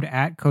performed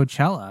at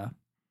Coachella.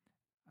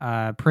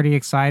 Pretty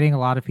exciting. A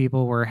lot of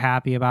people were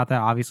happy about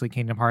that. Obviously,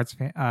 Kingdom Hearts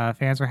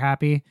fans were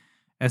happy,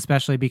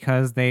 especially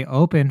because they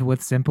opened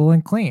with Simple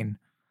and Clean.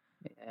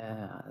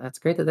 Yeah, that's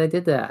great that they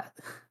did that.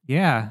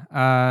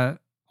 Yeah.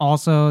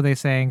 Also, they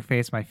sang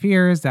Face My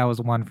Fears. That was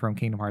one from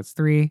Kingdom Hearts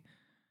 3.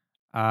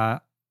 Uh,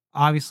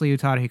 obviously,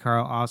 Utada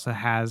Hikaru also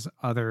has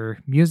other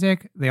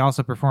music. They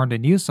also performed a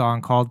new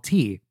song called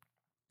T.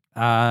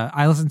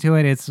 I listened to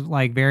it. It's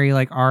like very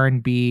like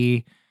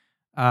R&B,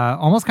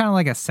 Almost kind of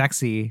like a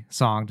sexy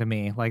song to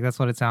me. Like that's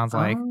what it sounds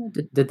like. Oh,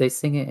 did they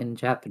sing it in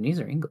Japanese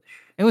or English?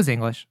 It was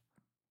English.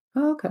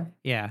 Oh, okay.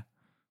 Yeah.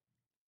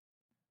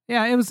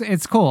 Yeah,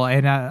 it's cool.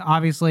 And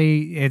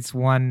obviously it's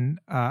one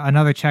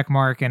another check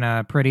mark in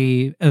a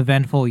pretty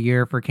eventful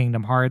year for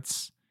Kingdom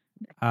Hearts.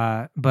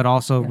 But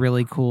also Yeah.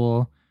 really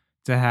cool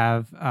to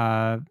have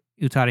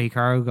Utada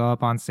Hikaru go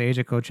up on stage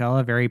at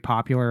Coachella, very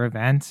popular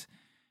event,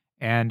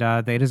 and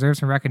they deserve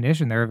some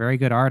recognition. They're a very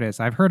good artist.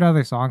 I've heard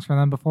other songs from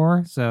them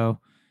before, so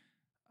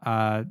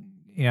uh,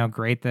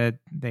 great that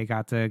they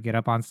got to get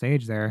up on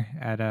stage there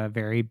at a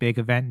very big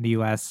event in the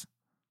U.S.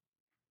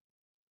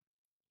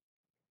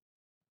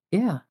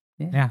 Yeah.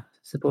 Yeah. Yeah,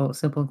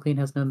 Simple and clean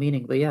has no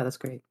meaning, but yeah, that's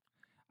great.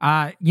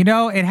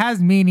 it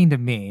has meaning to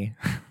me.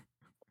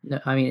 No,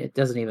 I mean, it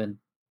doesn't even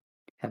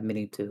have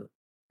meaning to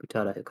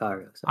Utada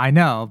Hikaru, so I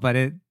know, but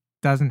it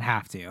doesn't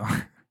have to.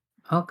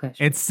 okay, It's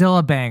sure. still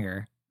a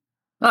banger.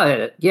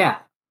 Oh, yeah.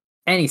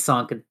 Any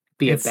song could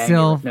be a It's banger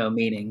still with no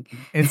meaning.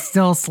 it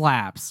still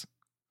slaps,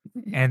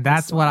 and It's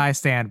that's what slap. I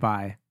stand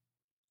by.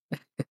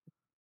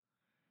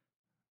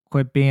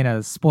 Quit being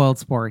a spoiled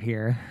sport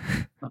here.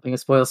 Not being a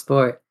spoil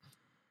sport.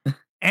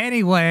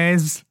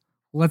 Anyways,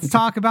 let's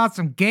talk about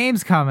some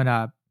games coming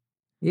up.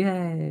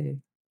 Yay.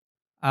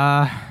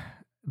 Uh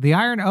the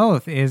Iron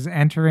Oath is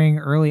entering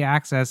early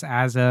access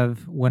as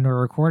of when we're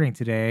recording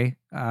today,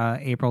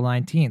 April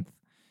 19th.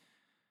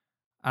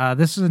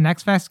 This is a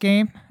Next Fest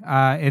game.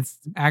 It's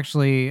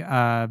actually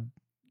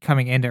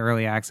coming into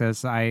early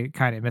access. I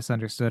kind of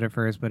misunderstood at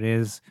first, but it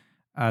is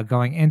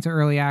going into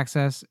early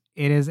access.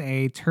 It is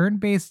a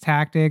turn-based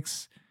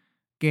tactics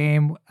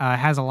game.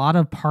 Has a lot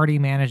of party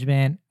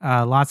management,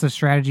 lots of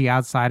strategy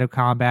outside of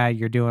combat.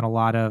 You're doing a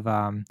lot of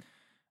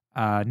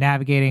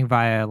navigating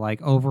via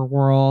like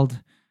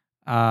overworld,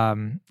 a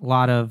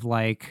lot of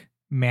like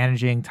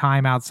managing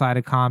time outside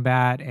of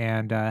combat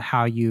and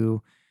how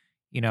you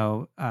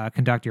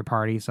conduct your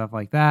party, stuff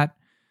like that.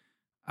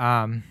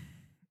 Um,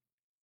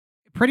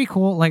 Pretty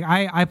cool. Like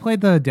I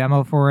played the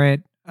demo for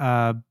it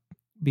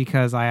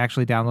because I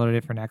actually downloaded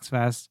it for Next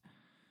Fest.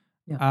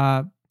 Yeah.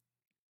 Uh,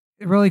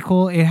 Really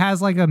cool. It has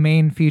like a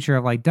main feature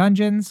of like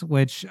dungeons,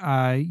 which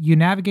you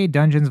navigate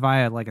dungeons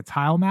via like a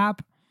tile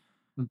map.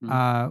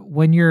 Hmm.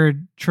 When you're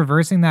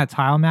traversing that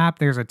tile map,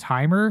 there's a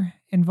timer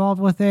involved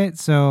with it.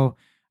 So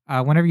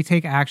whenever you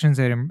take actions,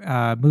 it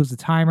moves the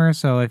timer.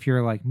 So if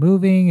you're like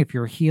moving, if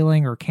you're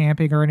healing or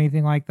camping or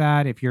anything like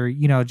that, if you're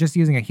just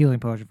using a healing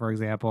potion, for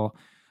example,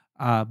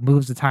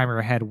 moves the timer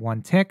ahead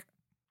one tick.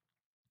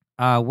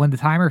 When the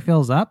timer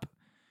fills up,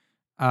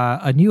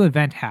 a new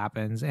event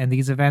happens, and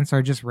these events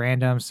are just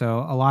random. So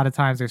a lot of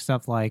times there's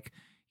stuff like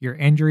your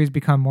injuries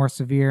become more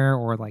severe,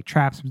 or like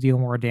traps deal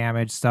more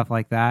damage, stuff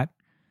like that.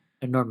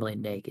 They're normally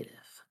negative.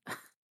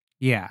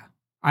 Yeah,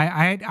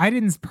 I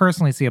didn't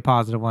personally see a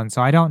positive one,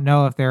 so I don't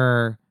know if there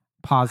are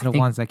I positive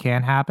think ones that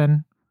can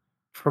happen.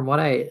 from what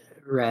I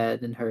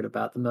read and heard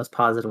about, the most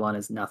positive one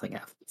is nothing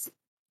happens.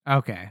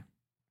 Okay,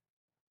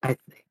 I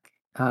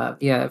think.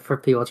 Yeah, for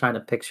people trying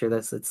to picture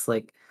this, it's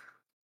like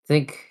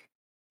think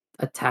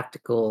a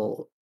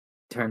tactical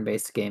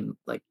turn-based game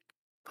like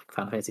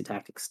Final Fantasy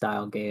Tactics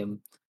style game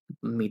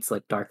meets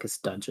like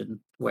Darkest Dungeon,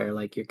 where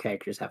like your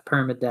characters have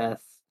permadeath.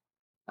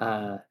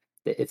 Uh,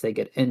 if they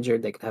get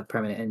injured, they could have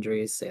permanent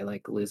injuries, say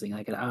like losing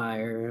like an eye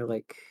or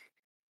like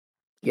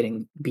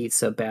getting beat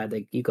so bad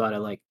that you gotta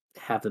like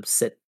have them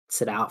sit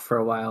out for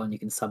a while and you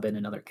can sub in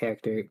another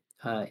character.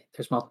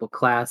 There's multiple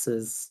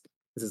classes.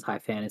 This is high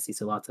fantasy,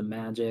 so lots of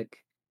magic.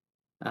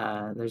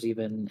 There's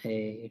even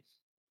a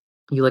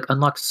you like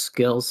unlock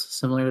skills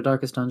similar to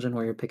Darkest Dungeon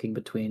where you're picking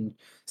between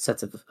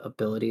sets of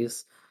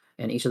abilities.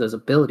 And each of those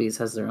abilities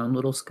has their own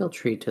little skill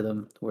tree to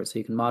them, where so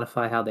you can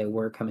modify how they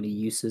work, how many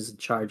uses and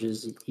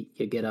charges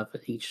you get up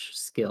at each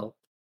skill,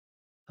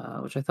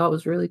 which I thought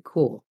was really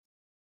cool.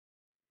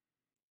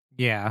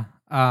 yeah.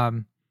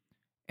 And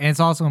it's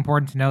also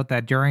important to note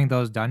that during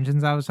those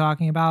dungeons I was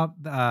talking about,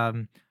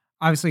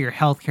 obviously your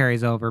health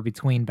carries over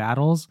between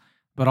battles,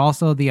 but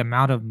also the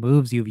amount of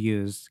moves you've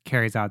used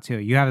carries out too.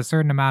 You have a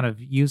certain amount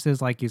of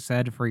uses, like you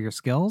said, for your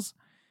skills.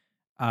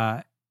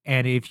 Uh,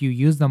 and if you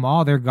use them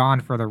all, they're gone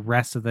for the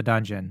rest of the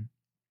dungeon.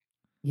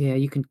 Yeah,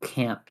 you can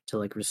camp to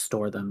like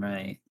restore them,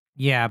 right?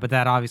 Yeah, but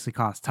that obviously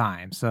costs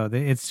time. So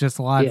it's just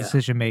a lot of Yeah.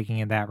 decision making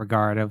in that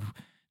regard of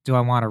do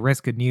I want to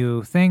risk a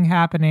new thing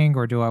happening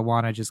or do I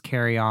want to just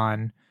carry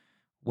on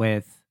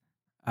with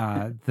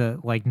the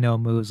like no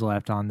moves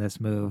left on this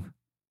move?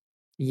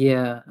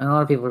 Yeah, and a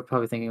lot of people are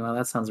probably thinking, "Well,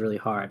 that sounds really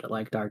hard,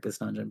 like Darkest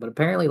Dungeon." But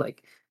apparently,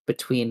 like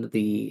between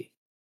the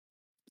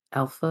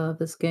alpha of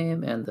this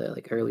game and the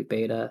like early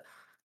beta,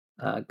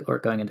 or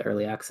going into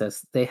early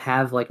access, they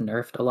have like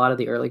nerfed a lot of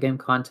the early game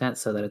content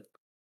so that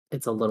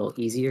it's a little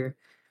easier.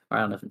 Or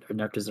I don't know if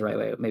nerfed is the right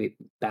way, maybe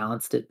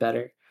balanced it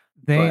better.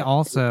 They But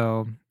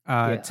also,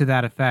 yeah, to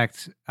that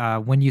effect,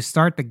 when you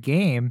start the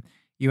game,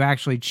 you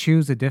actually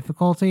choose a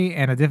difficulty,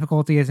 and a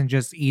difficulty isn't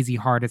just easy,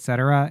 hard,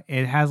 etc.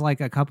 It has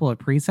like a couple of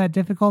preset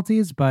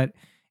difficulties, but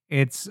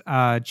it's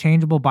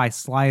changeable by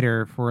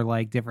slider for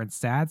like different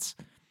stats.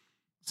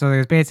 So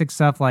there's basic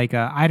stuff like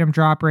item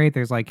drop rate.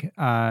 There's like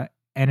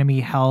enemy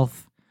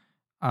health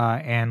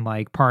and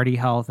like party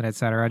health and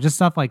etc. Just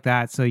stuff like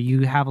that. So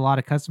you have a lot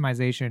of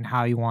customization in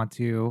how you want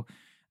to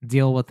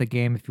deal with the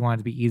game if you want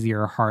it to be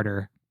easier or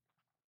harder.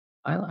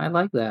 I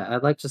like that. I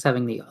like just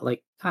having the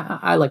like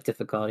I like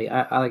difficulty.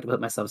 I like to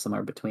put myself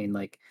somewhere between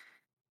like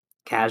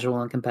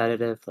casual and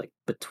competitive, like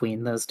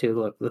between those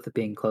two, like, with it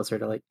being closer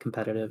to like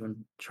competitive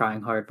and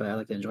trying hard, but I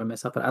like to enjoy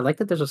myself. But I like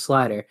that there's a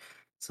slider.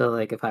 So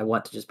like if I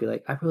want to just be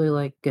like, I really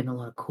like getting a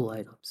lot of cool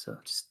items, so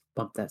just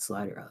bump that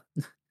slider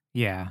up.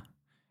 Yeah.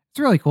 It's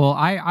really cool.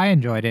 I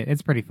enjoyed it.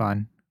 It's pretty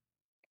fun.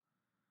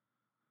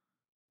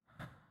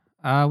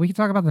 We can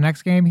talk about the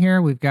next game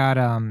here. We've got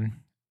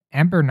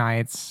Ember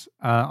Knights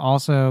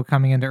also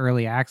coming into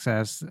early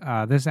access.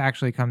 This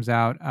actually comes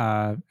out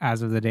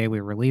as of the day we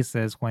release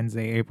this,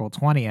 Wednesday, April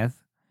 20th.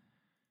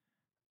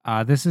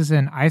 This is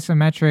an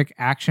isometric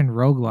action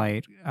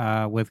roguelite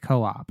with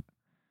co-op.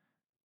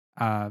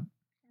 Uh,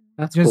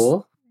 That's just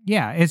cool.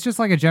 yeah, it's just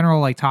like a general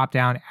like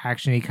top-down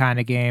actiony kind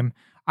of game.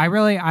 I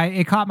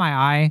it caught my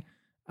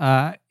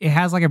eye. It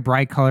has like a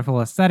bright, colorful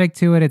aesthetic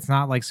to it. It's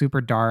not like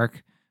super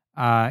dark.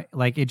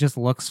 Like it just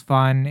looks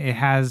fun. It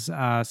has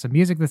some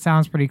music that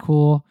sounds pretty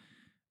cool.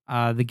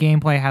 The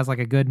gameplay has like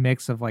a good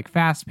mix of like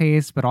fast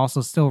paced, but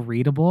also still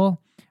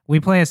readable. We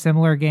play a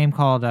similar game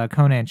called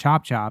Conan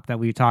Chop Chop that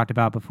we talked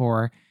about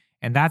before,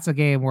 and that's a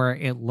game where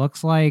it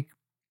looks like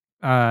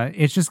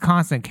it's just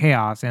constant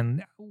chaos.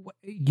 And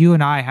you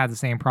and I had the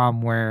same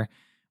problem where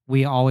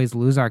we always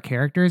lose our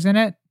characters in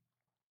it.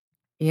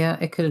 Yeah,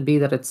 it could be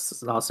that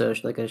it's also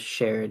like a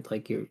shared,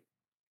 like you're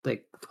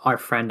like our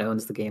friend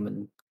owns the game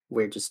and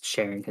we're just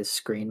sharing his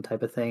screen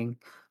type of thing.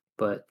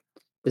 But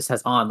this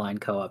has online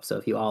co-op, so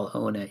if you all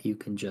own it, you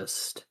can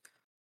just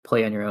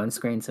play on your own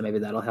screen. So maybe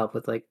that'll help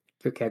with like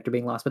your character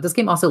being lost. But this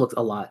game also looks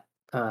a lot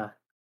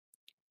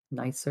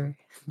nicer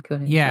than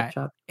Conan Chop Yeah,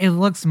 Chop. it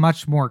looks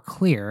much more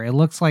clear. It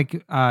looks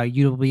like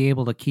you'll be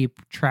able to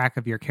keep track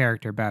of your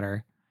character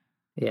better.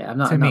 Yeah, To I'm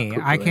not me,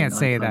 poo I pooing can't on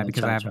say that Conan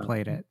because I Chop haven't Chop.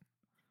 played it.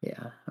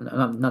 Yeah,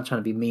 I'm not trying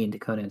to be mean to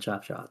Conan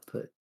Chop Chop,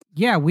 but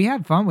Yeah, we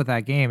had fun with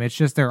that game. It's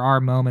just there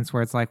are moments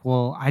where it's like,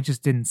 well, I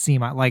just didn't see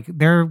my like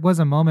there was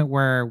a moment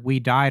where we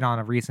died on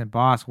a recent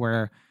boss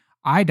where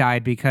I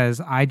died because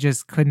I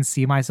just couldn't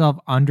see myself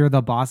under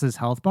the boss's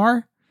health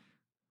bar,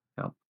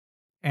 no.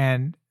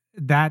 and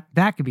that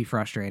could be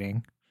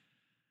frustrating.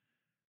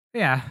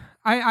 Yeah,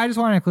 I just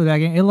want to include that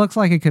game. It looks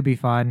like it could be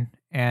fun,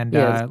 and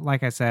Yeah,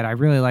 like I said, I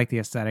really like the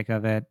aesthetic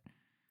of it.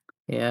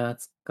 yeah,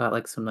 it's got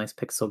like some nice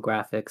pixel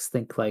graphics.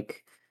 Think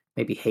like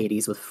maybe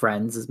Hades with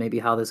friends is maybe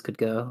how this could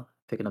go,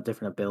 picking up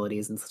different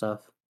abilities and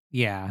stuff.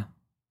 Yeah.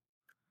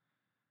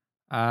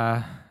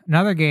 Uh,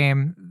 Another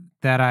game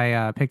that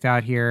I picked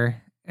out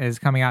here is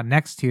coming out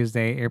next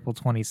Tuesday, April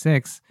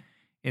 26th.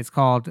 It's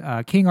called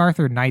King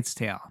Arthur Knight's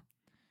Tale.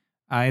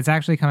 It's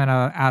actually coming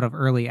out of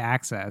early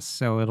access,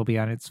 so it'll be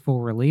on its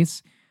full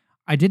release.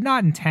 I did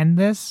not intend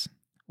this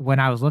when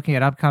I was looking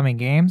at upcoming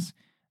games.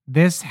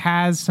 This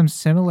has some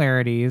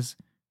similarities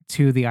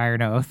to the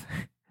Iron Oath.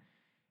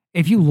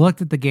 If you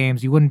looked at the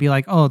games, you wouldn't be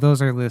like, oh,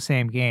 those are the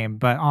same game.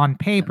 But on Yeah.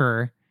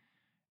 paper,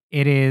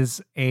 it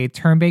is a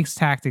turn-based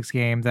tactics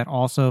game that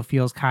also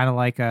feels kind of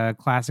like a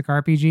classic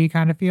RPG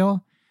kind of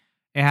feel.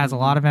 It has a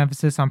lot Hmm. of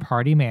emphasis on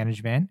party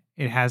management.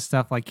 It has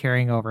stuff like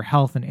carrying over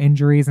health and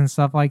injuries and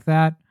stuff like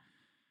that.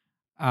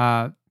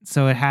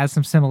 So it has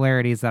some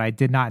similarities that I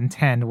did not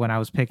intend when I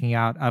was picking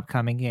out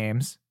upcoming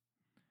games.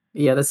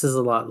 Yeah, this is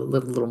a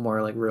little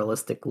more like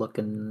realistic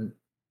looking,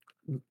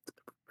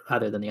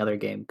 other than the other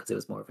game because it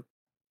was more of a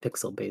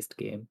pixel based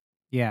game.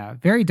 Yeah,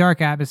 very dark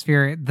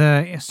atmosphere.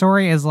 The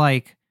story is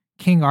like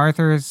King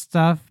Arthur's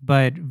stuff,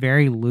 but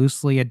very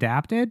loosely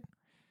adapted.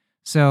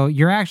 So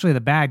you're actually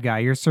the bad guy.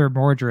 You're Sir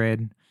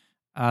Mordred,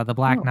 the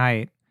Black Oh,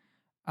 Knight.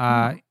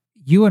 Uh, oh,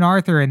 you and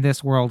Arthur in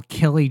this world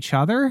kill each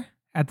other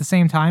at the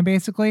same time,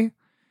 basically.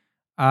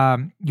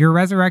 You're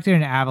resurrected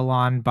in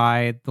Avalon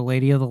by the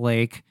Lady of the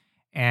Lake,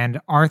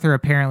 and Arthur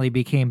apparently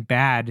became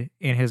bad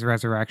in his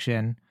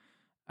resurrection.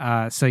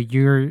 So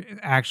you're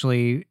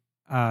actually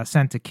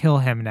sent to kill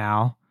him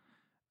now.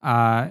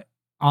 Uh,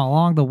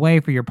 Along the way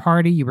for your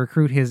party, you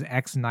recruit his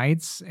ex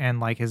knights and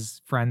like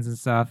his friends and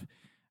stuff.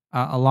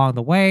 Along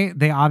the way,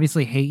 they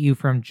obviously hate you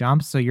from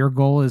jump, so your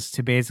goal is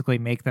to basically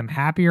make them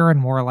happier and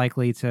more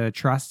likely to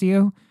trust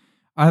you.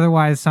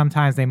 Otherwise,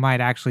 sometimes they might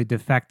actually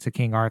defect to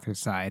King Arthur's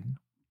side.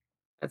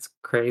 that's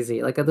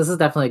crazy. Like this is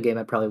definitely a game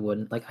I probably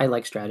wouldn't like. I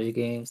like strategy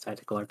games,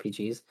 tactical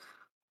RPGs,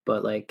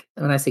 but like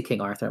when I see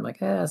King Arthur, I'm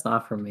like, it's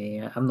not for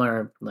me. I'm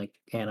not like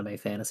anime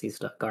fantasy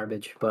stuff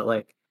garbage, but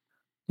like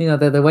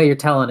the way you're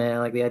telling it,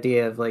 like the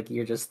idea of like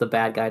you're just the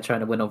bad guy trying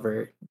to win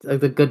over like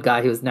the good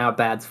guy who's now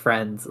bad's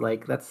friends,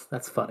 like that's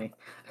funny.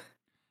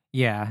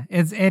 Yeah,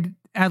 it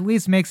at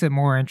least makes it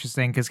more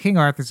interesting because King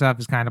Arthur stuff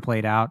is kind of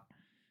played out,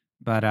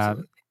 but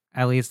Absolutely.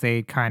 at least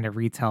they kind of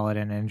retell it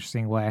in an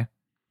interesting way.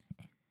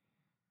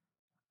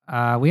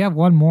 We have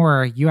one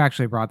more. You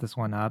actually brought this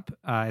one up.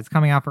 It's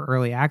coming out for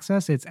early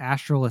access. It's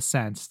Astral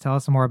Ascent. Tell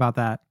us some more about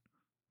that.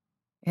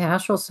 Yeah,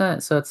 Astral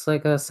Ascent. So it's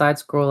like a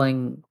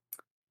side-scrolling.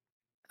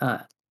 uh,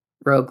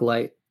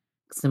 roguelite,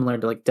 similar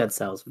to like Dead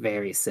Cells,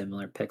 very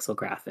similar pixel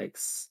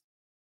graphics,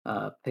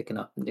 picking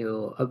up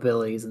new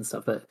abilities and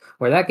stuff. But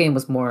where that game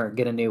was more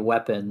get a new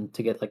weapon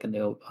to get like a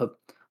new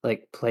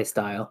like play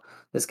style.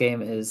 This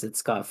game is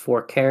it's got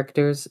 4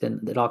 characters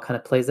and it all kind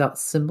of plays out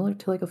similar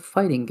to like a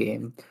fighting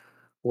game.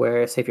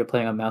 Where say if you're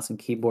playing on mouse and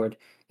keyboard,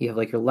 you have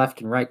like your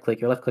left and right click.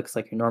 Your left click is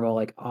like your normal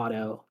like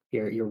auto,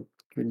 your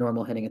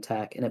normal hitting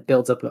attack, and it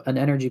builds up an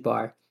energy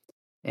bar.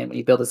 And when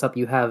you build this up,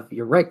 you have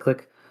your right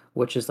click,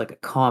 which is like a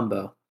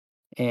combo.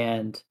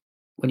 And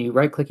when you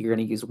right click, you're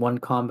going to use one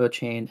combo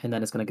chain, and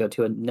then it's going to go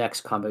to a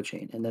next combo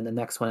chain, and then the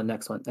next one, and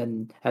next one.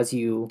 And as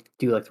you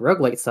do like the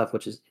roguelite stuff,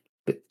 which is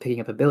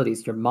picking up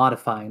abilities, you're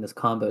modifying this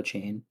combo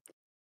chain,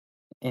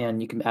 and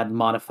you can add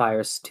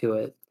modifiers to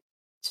it.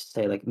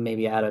 Say like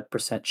maybe add a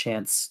percent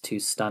chance to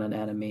stun an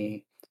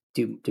enemy,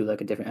 do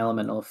like a different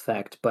elemental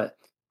effect. But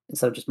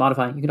instead of just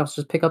modifying, you can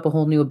also just pick up a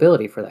whole new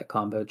ability for that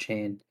combo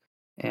chain.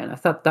 And I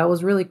thought that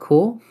was really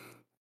cool,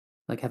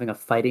 like having a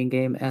fighting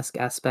game esque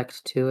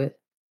aspect to it.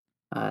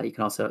 You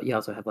also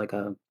have like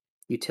a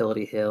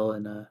utility hill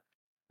and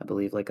I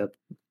believe like a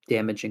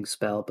damaging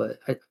spell. But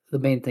the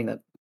main thing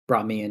that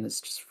brought me in is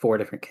just 4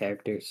 different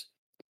characters.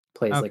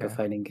 Plays like a Okay.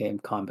 fighting game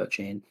combo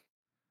chain.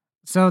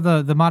 So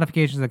the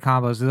modifications of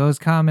combos, do those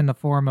come in the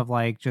form of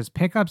like just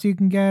pickups you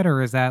can get,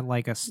 or is that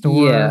like a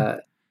store? Yeah,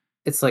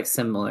 it's like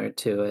similar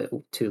to it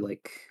to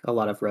like a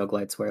lot of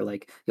roguelites where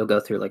like you'll go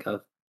through like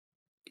a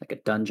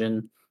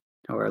dungeon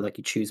or like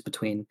you choose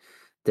between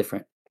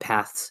different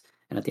paths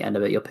and at the end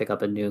of it you'll pick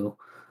up a new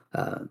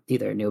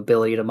either a new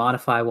ability to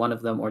modify one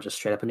of them or just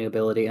straight up a new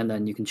ability and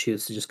then you can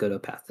choose to just go to a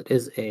path that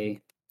is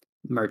a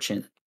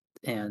merchant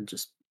and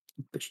just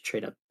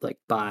straight up like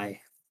buy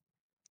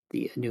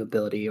the new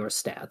ability or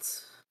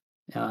stats.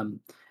 Um,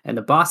 and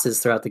the bosses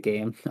throughout the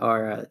game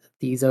are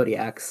the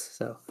zodiacs.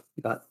 So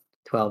we got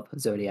 12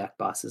 zodiac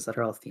bosses that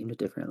are all themed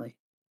differently.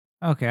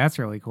 Okay, that's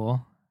really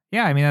cool.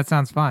 Yeah, I mean that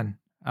sounds fun.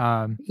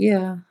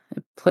 Yeah,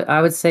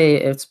 I would say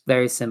it's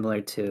very similar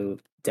to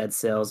Dead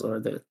Cells or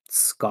the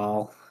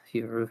Skull. If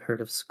you've ever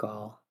heard of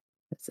Skull,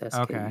 it's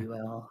Okay.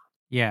 SKUL.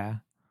 Yeah.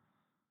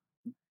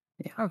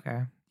 Yeah,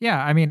 Okay.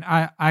 Yeah, I mean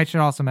I should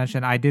also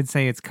mention I did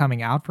say it's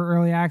coming out for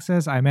early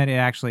access. I meant it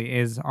actually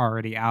is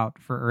already out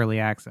for early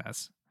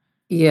access.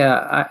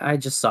 yeah. I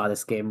just saw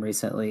this game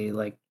recently.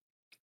 Like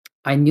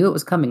I knew it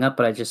was coming up,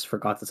 but I just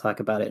forgot to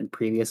talk about it in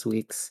previous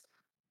weeks.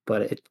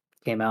 But it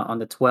came out on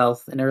the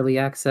 12th in early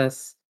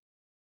access.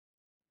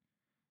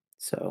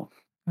 So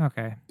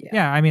Okay. yeah,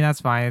 Yeah, I mean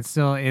that's fine.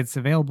 It's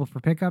available for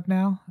pickup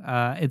now.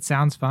 It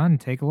sounds fun.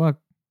 Take a look.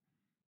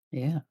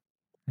 yeah,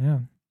 Yeah.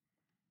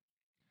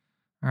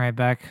 All right,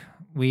 Beck.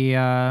 We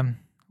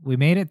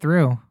made it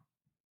through.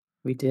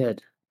 we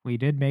did. We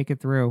did make it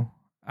through.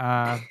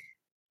 Uh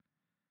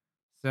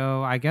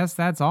so I guess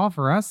that's all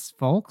for us,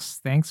 folks.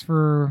 Thanks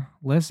for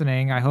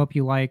listening. I hope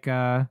you like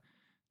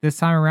this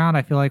time around.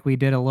 I feel like we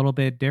did a little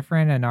bit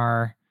different in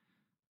our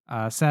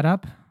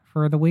setup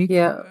for the week.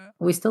 Yeah,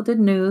 we still did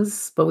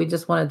news, but we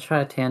just wanted to try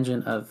a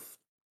tangent of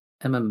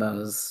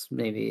MMOs,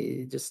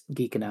 maybe just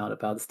geeking out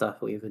about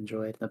stuff we've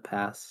enjoyed in the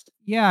past.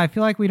 Yeah, I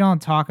feel like we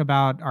don't talk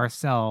about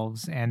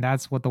ourselves, and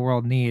that's what the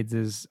world needs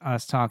is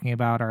us talking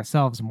about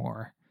ourselves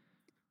more.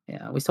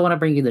 Yeah, we still want to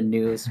bring you the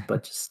news,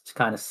 but just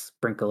kind of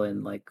sprinkle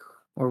in like,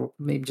 or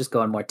maybe just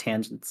go on more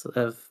tangents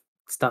of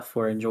stuff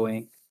we're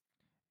enjoying.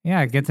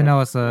 Yeah, We get think to that'd know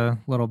be us cool. a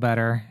little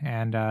better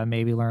and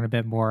maybe learn a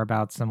bit more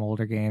about some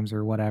older games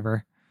or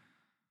whatever.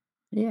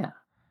 Yeah,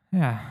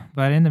 Yeah,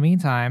 but in the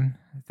meantime,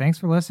 thanks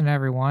for listening,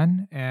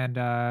 everyone.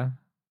 And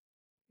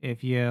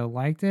if you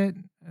liked it,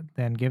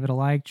 then give it a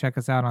like. Check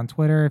us out on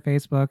Twitter,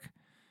 Facebook.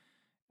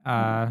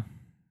 yeah, Uh,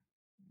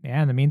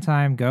 yeah, in the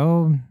meantime,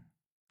 go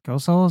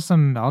solo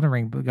some Elden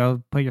Ring.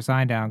 Go put your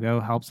sign down. Go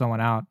help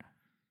someone out.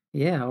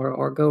 yeah.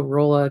 Or go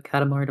roll a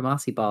Katamari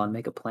Damacy ball and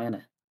make a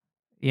planet.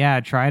 Yeah,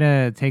 try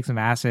to take some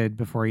acid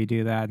before you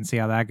do that and see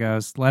how that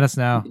goes. Let us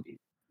know.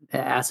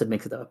 Acid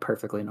makes it a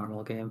perfectly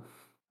normal game.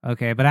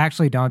 Okay, but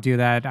actually don't do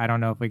that. I don't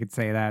know if we could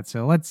say that.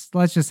 So let's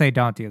just say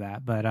don't do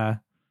that. But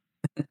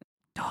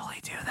totally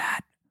do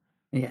that.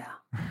 Yeah.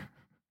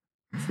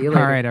 See you All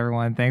later. right,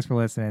 everyone. Thanks for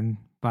listening.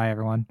 Bye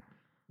everyone.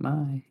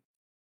 Bye.